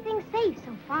 Everything's safe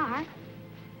so far.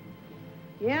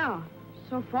 Yeah,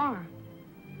 so far.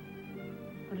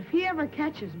 But if he ever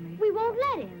catches me... We won't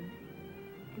let him.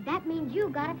 And that means you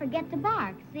gotta forget to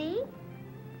bark, see?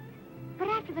 But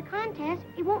after the contest,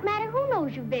 it won't matter who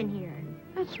knows you've been here.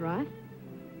 That's right.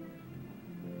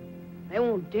 They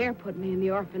won't dare put me in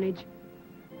the orphanage.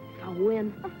 I'll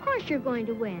win. Of course you're going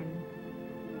to win.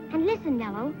 And listen,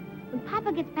 Nello, when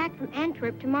Papa gets back from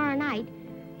Antwerp tomorrow night,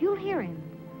 you'll hear him.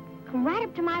 Come right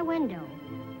up to my window.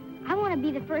 I want to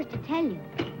be the first to tell you.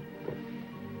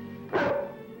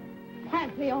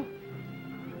 Thanks, Leo.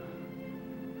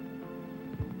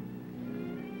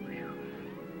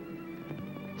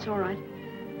 It's all right.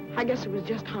 I guess it was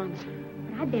just Hans.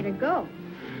 But I'd better go.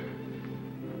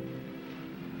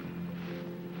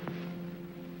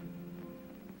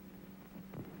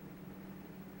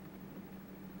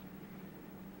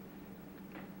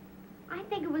 I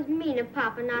think it was mean of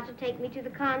Papa not to take me to the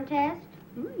contest.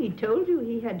 He told you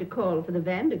he had to call for the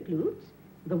Vanderkloots.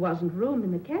 There wasn't room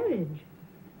in the carriage.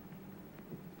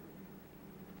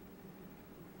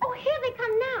 Oh, here they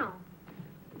come now.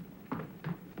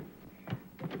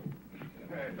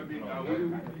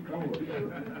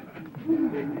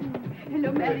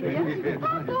 Hello, Maria.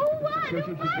 Papa, who won?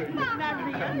 Who won,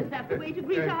 Papa? Maria, is that the way to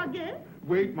greet our guest?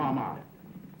 Wait, Mama.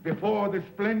 Before the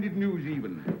splendid news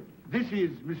even. This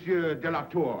is Monsieur de la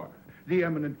Tour, the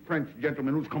eminent French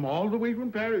gentleman who's come all the way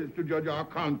from Paris to judge our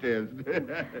contest.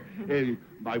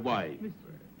 My wife.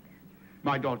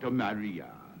 My daughter, Maria.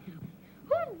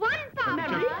 Who won, Papa?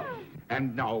 Maria?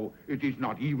 And now, it is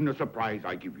not even a surprise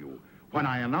I give you when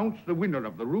I announce the winner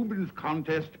of the Rubens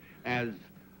contest as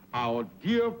our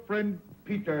dear friend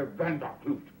Peter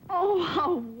Vanderkloot. Oh,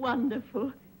 how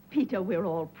wonderful. Peter, we're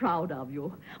all proud of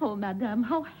you. Oh, Madame,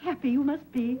 how happy you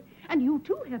must be. And you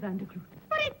too, Herr Vanderkloot.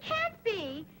 But it can't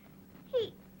be.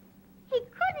 He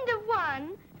couldn't have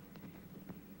won.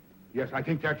 Yes, I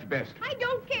think that's best. I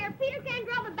don't care. Peter can't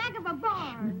draw the back of a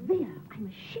barn. There, I'm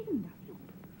ashamed of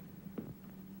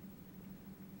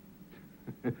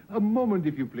you. A moment,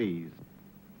 if you please.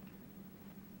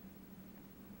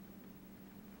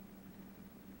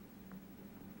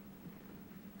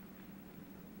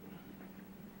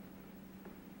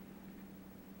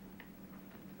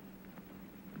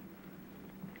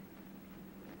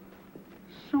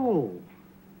 So,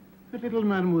 the little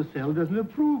mademoiselle doesn't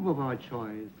approve of our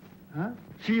choice, huh?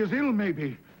 She is ill,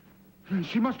 maybe.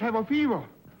 She must have a fever.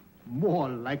 More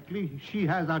likely, she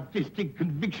has artistic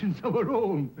convictions of her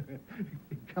own.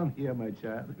 Come here, my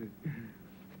child.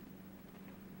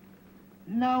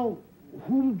 Now,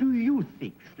 whom do you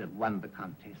think should have won the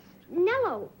contest?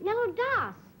 Nello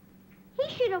Das. He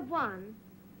should have won.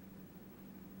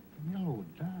 Nello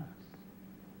Das.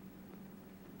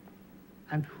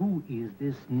 And who is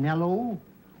this Nello,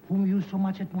 whom you so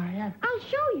much admire? I'll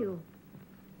show you.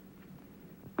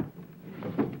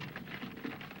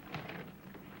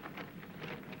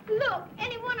 Look,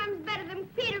 any one of them's better than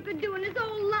Peter could do in his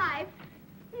whole life.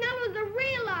 Nello's a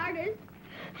real artist.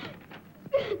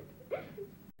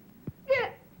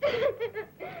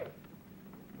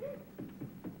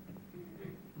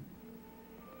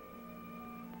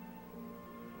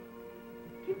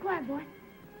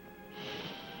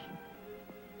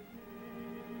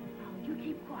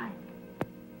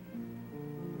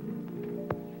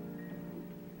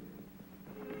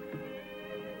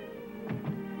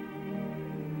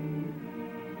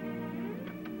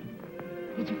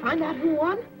 find out who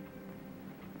won?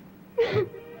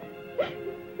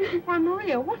 Why,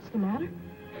 Maria, what's the matter?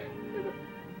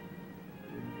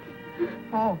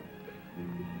 Oh.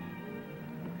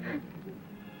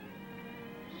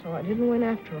 So I didn't win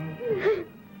after all.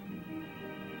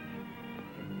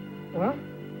 Well,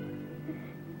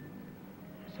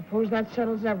 I suppose that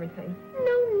settles everything.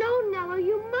 No, no, Nello,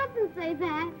 you mustn't say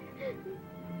that.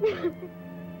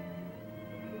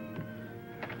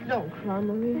 Don't cry,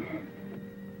 Maria.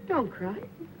 Don't cry.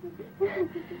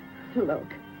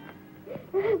 Look,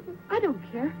 I don't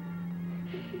care.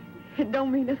 It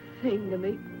don't mean a thing to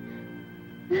me.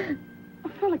 A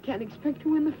fella can't expect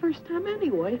to win the first time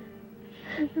anyway.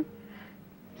 He's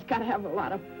got to have a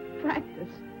lot of practice.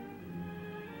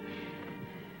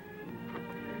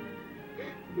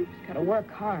 He's got to work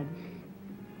hard.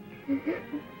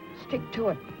 Stick to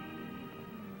it.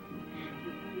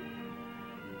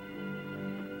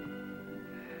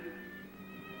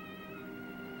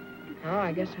 Oh,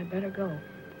 I guess I better go.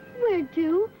 Where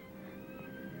to?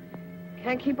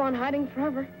 Can't keep on hiding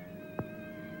forever.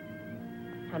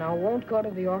 And I won't go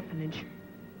to the orphanage.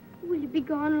 Will you be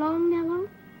gone long, Nello?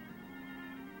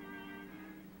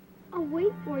 I'll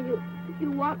wait for you if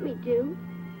you want me to.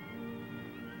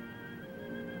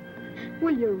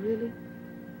 Will you really?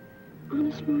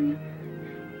 Honest, Maria?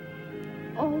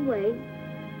 Always.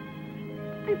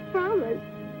 I promise.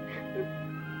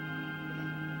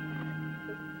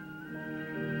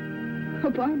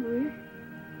 Goodbye, Maria.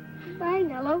 Bye,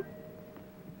 Nello.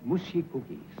 Monsieur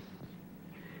Cookies,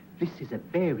 this is a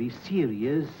very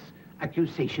serious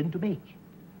accusation to make.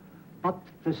 But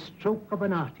the stroke of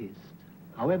an artist,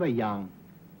 however young,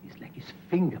 is like his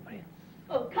fingerprints.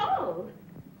 Oh, Carl,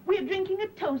 we're drinking a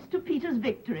toast to Peter's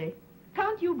victory.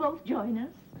 Can't you both join us?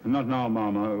 Not now,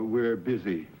 Mama. We're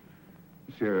busy.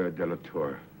 Monsieur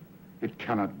Delatour, it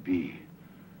cannot be.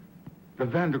 The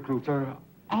Vanderkloots are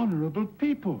honorable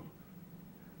people.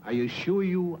 I assure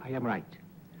you I am right.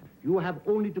 You have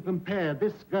only to compare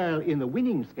this girl in the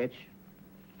winning sketch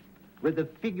with the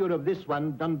figure of this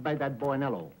one done by that boy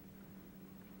Nello.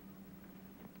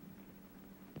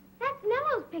 That's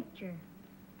Nello's picture.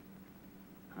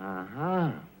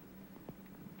 Uh-huh.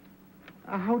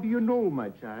 How do you know, my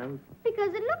child?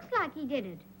 Because it looks like he did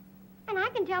it. And I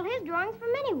can tell his drawings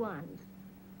from anyone's.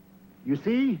 You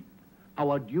see,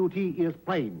 our duty is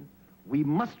plain. We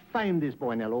must find this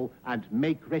boy Nello and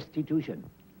make restitution.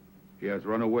 He has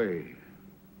run away.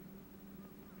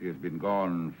 He has been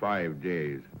gone 5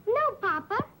 days. No,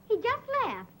 Papa. He just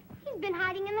left. He's been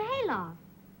hiding in the hayloft.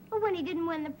 But when he didn't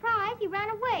win the prize, he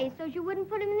ran away so you wouldn't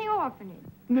put him in the orphanage.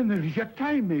 Then there's yet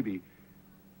time, maybe.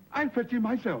 I'll fetch him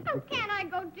myself. Oh, can I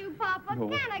go too, Papa? No.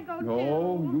 Can I go too?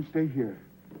 No, you stay here.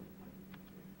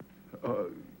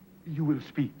 You will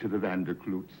speak to the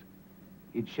Vanderkloots.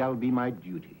 It shall be my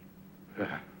duty.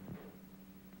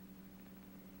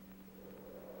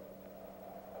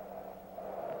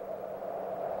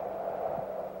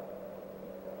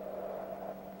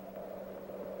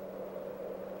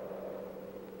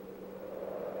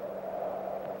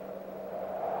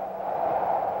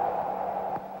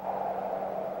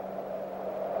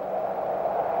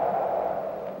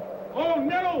 Oh,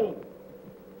 Nello!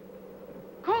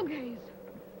 Colgaze!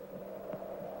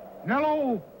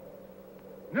 Nello!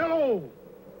 Nello!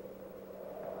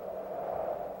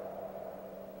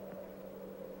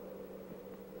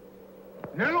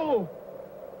 Nello!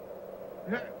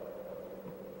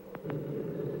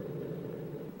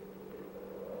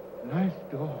 Nice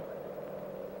dog.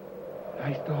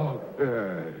 Nice dog.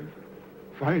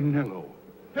 Find Nello.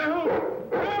 Help!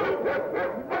 Help!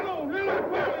 Nello! Nello!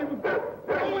 Call him!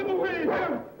 Throw him away!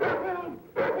 Help! Help!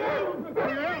 Help!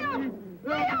 Help!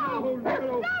 Leo!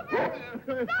 Nello! Stop it!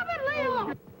 Stop it, Leo!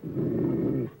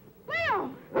 Leo!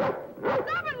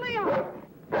 Stop it, Leo!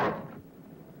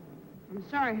 I'm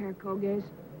sorry, Herr Colgaze.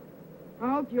 I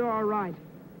hope you're all right.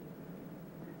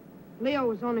 Leo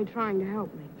was only trying to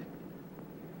help me.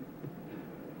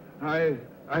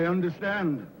 I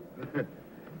understand.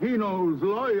 He knows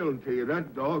loyalty,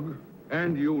 that dog.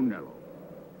 And you, Nello.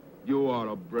 You are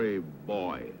a brave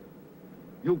boy.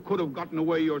 You could have gotten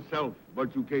away yourself,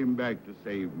 but you came back to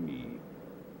save me.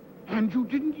 And you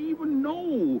didn't even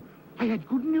know I had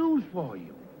good news for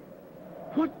you.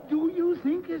 What do you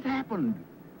think has happened?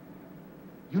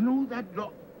 You know that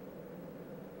dog...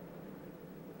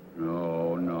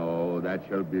 No, that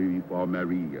shall be for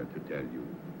Maria to tell you.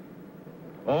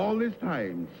 All this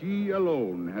time, she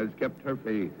alone has kept her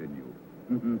faith in you.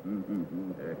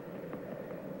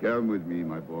 Come with me,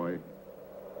 my boy.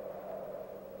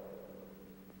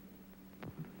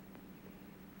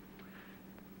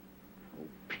 Oh,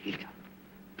 Peter.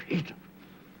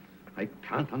 I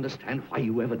can't understand why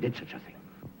you ever did such a thing.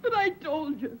 But I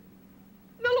told you.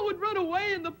 Nello would run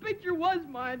away and the picture was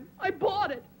mine. I bought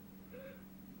it.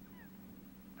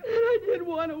 And I didn't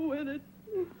want to win it.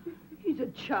 He's a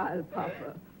child,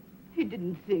 Papa. He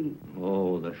didn't think.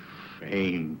 Oh, the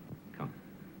shame. Come.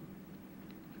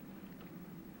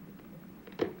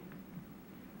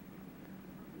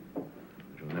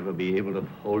 I shall never be able to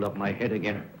hold up my head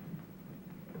again.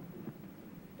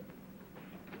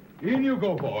 In you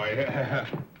go, boy.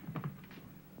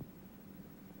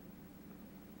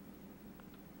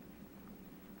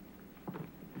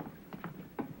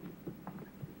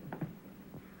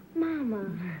 Mama.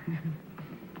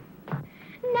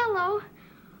 Nello.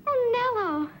 Oh,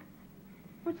 Nello.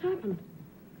 What's happened?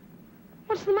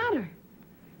 What's the matter?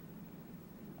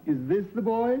 Is this the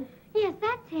boy? Yes,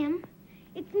 that's him.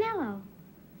 It's Nello.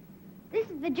 This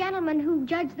is the gentleman who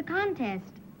judged the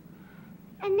contest.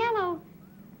 And Nello,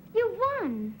 you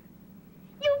won.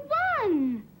 You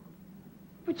won!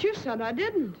 But you said I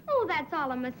didn't. Oh, that's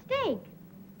all a mistake.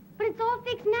 But it's all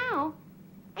fixed now.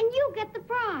 And you get the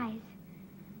prize.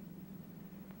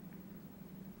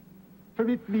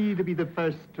 Permit me to be the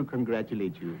first to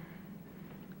congratulate you.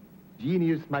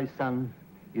 Genius, my son,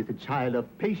 is a child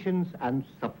of patience and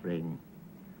suffering.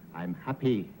 I'm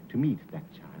happy to meet that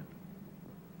child.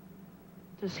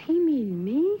 Does he mean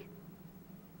me?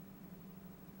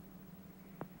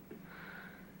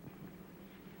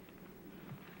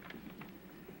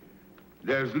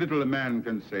 There's little a man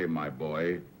can say, my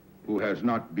boy, who has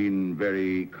not been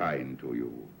very kind to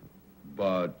you.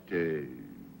 But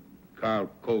Carl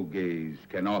Colgate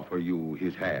can offer you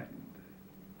his hand.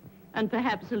 And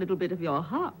perhaps a little bit of your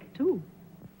heart, too.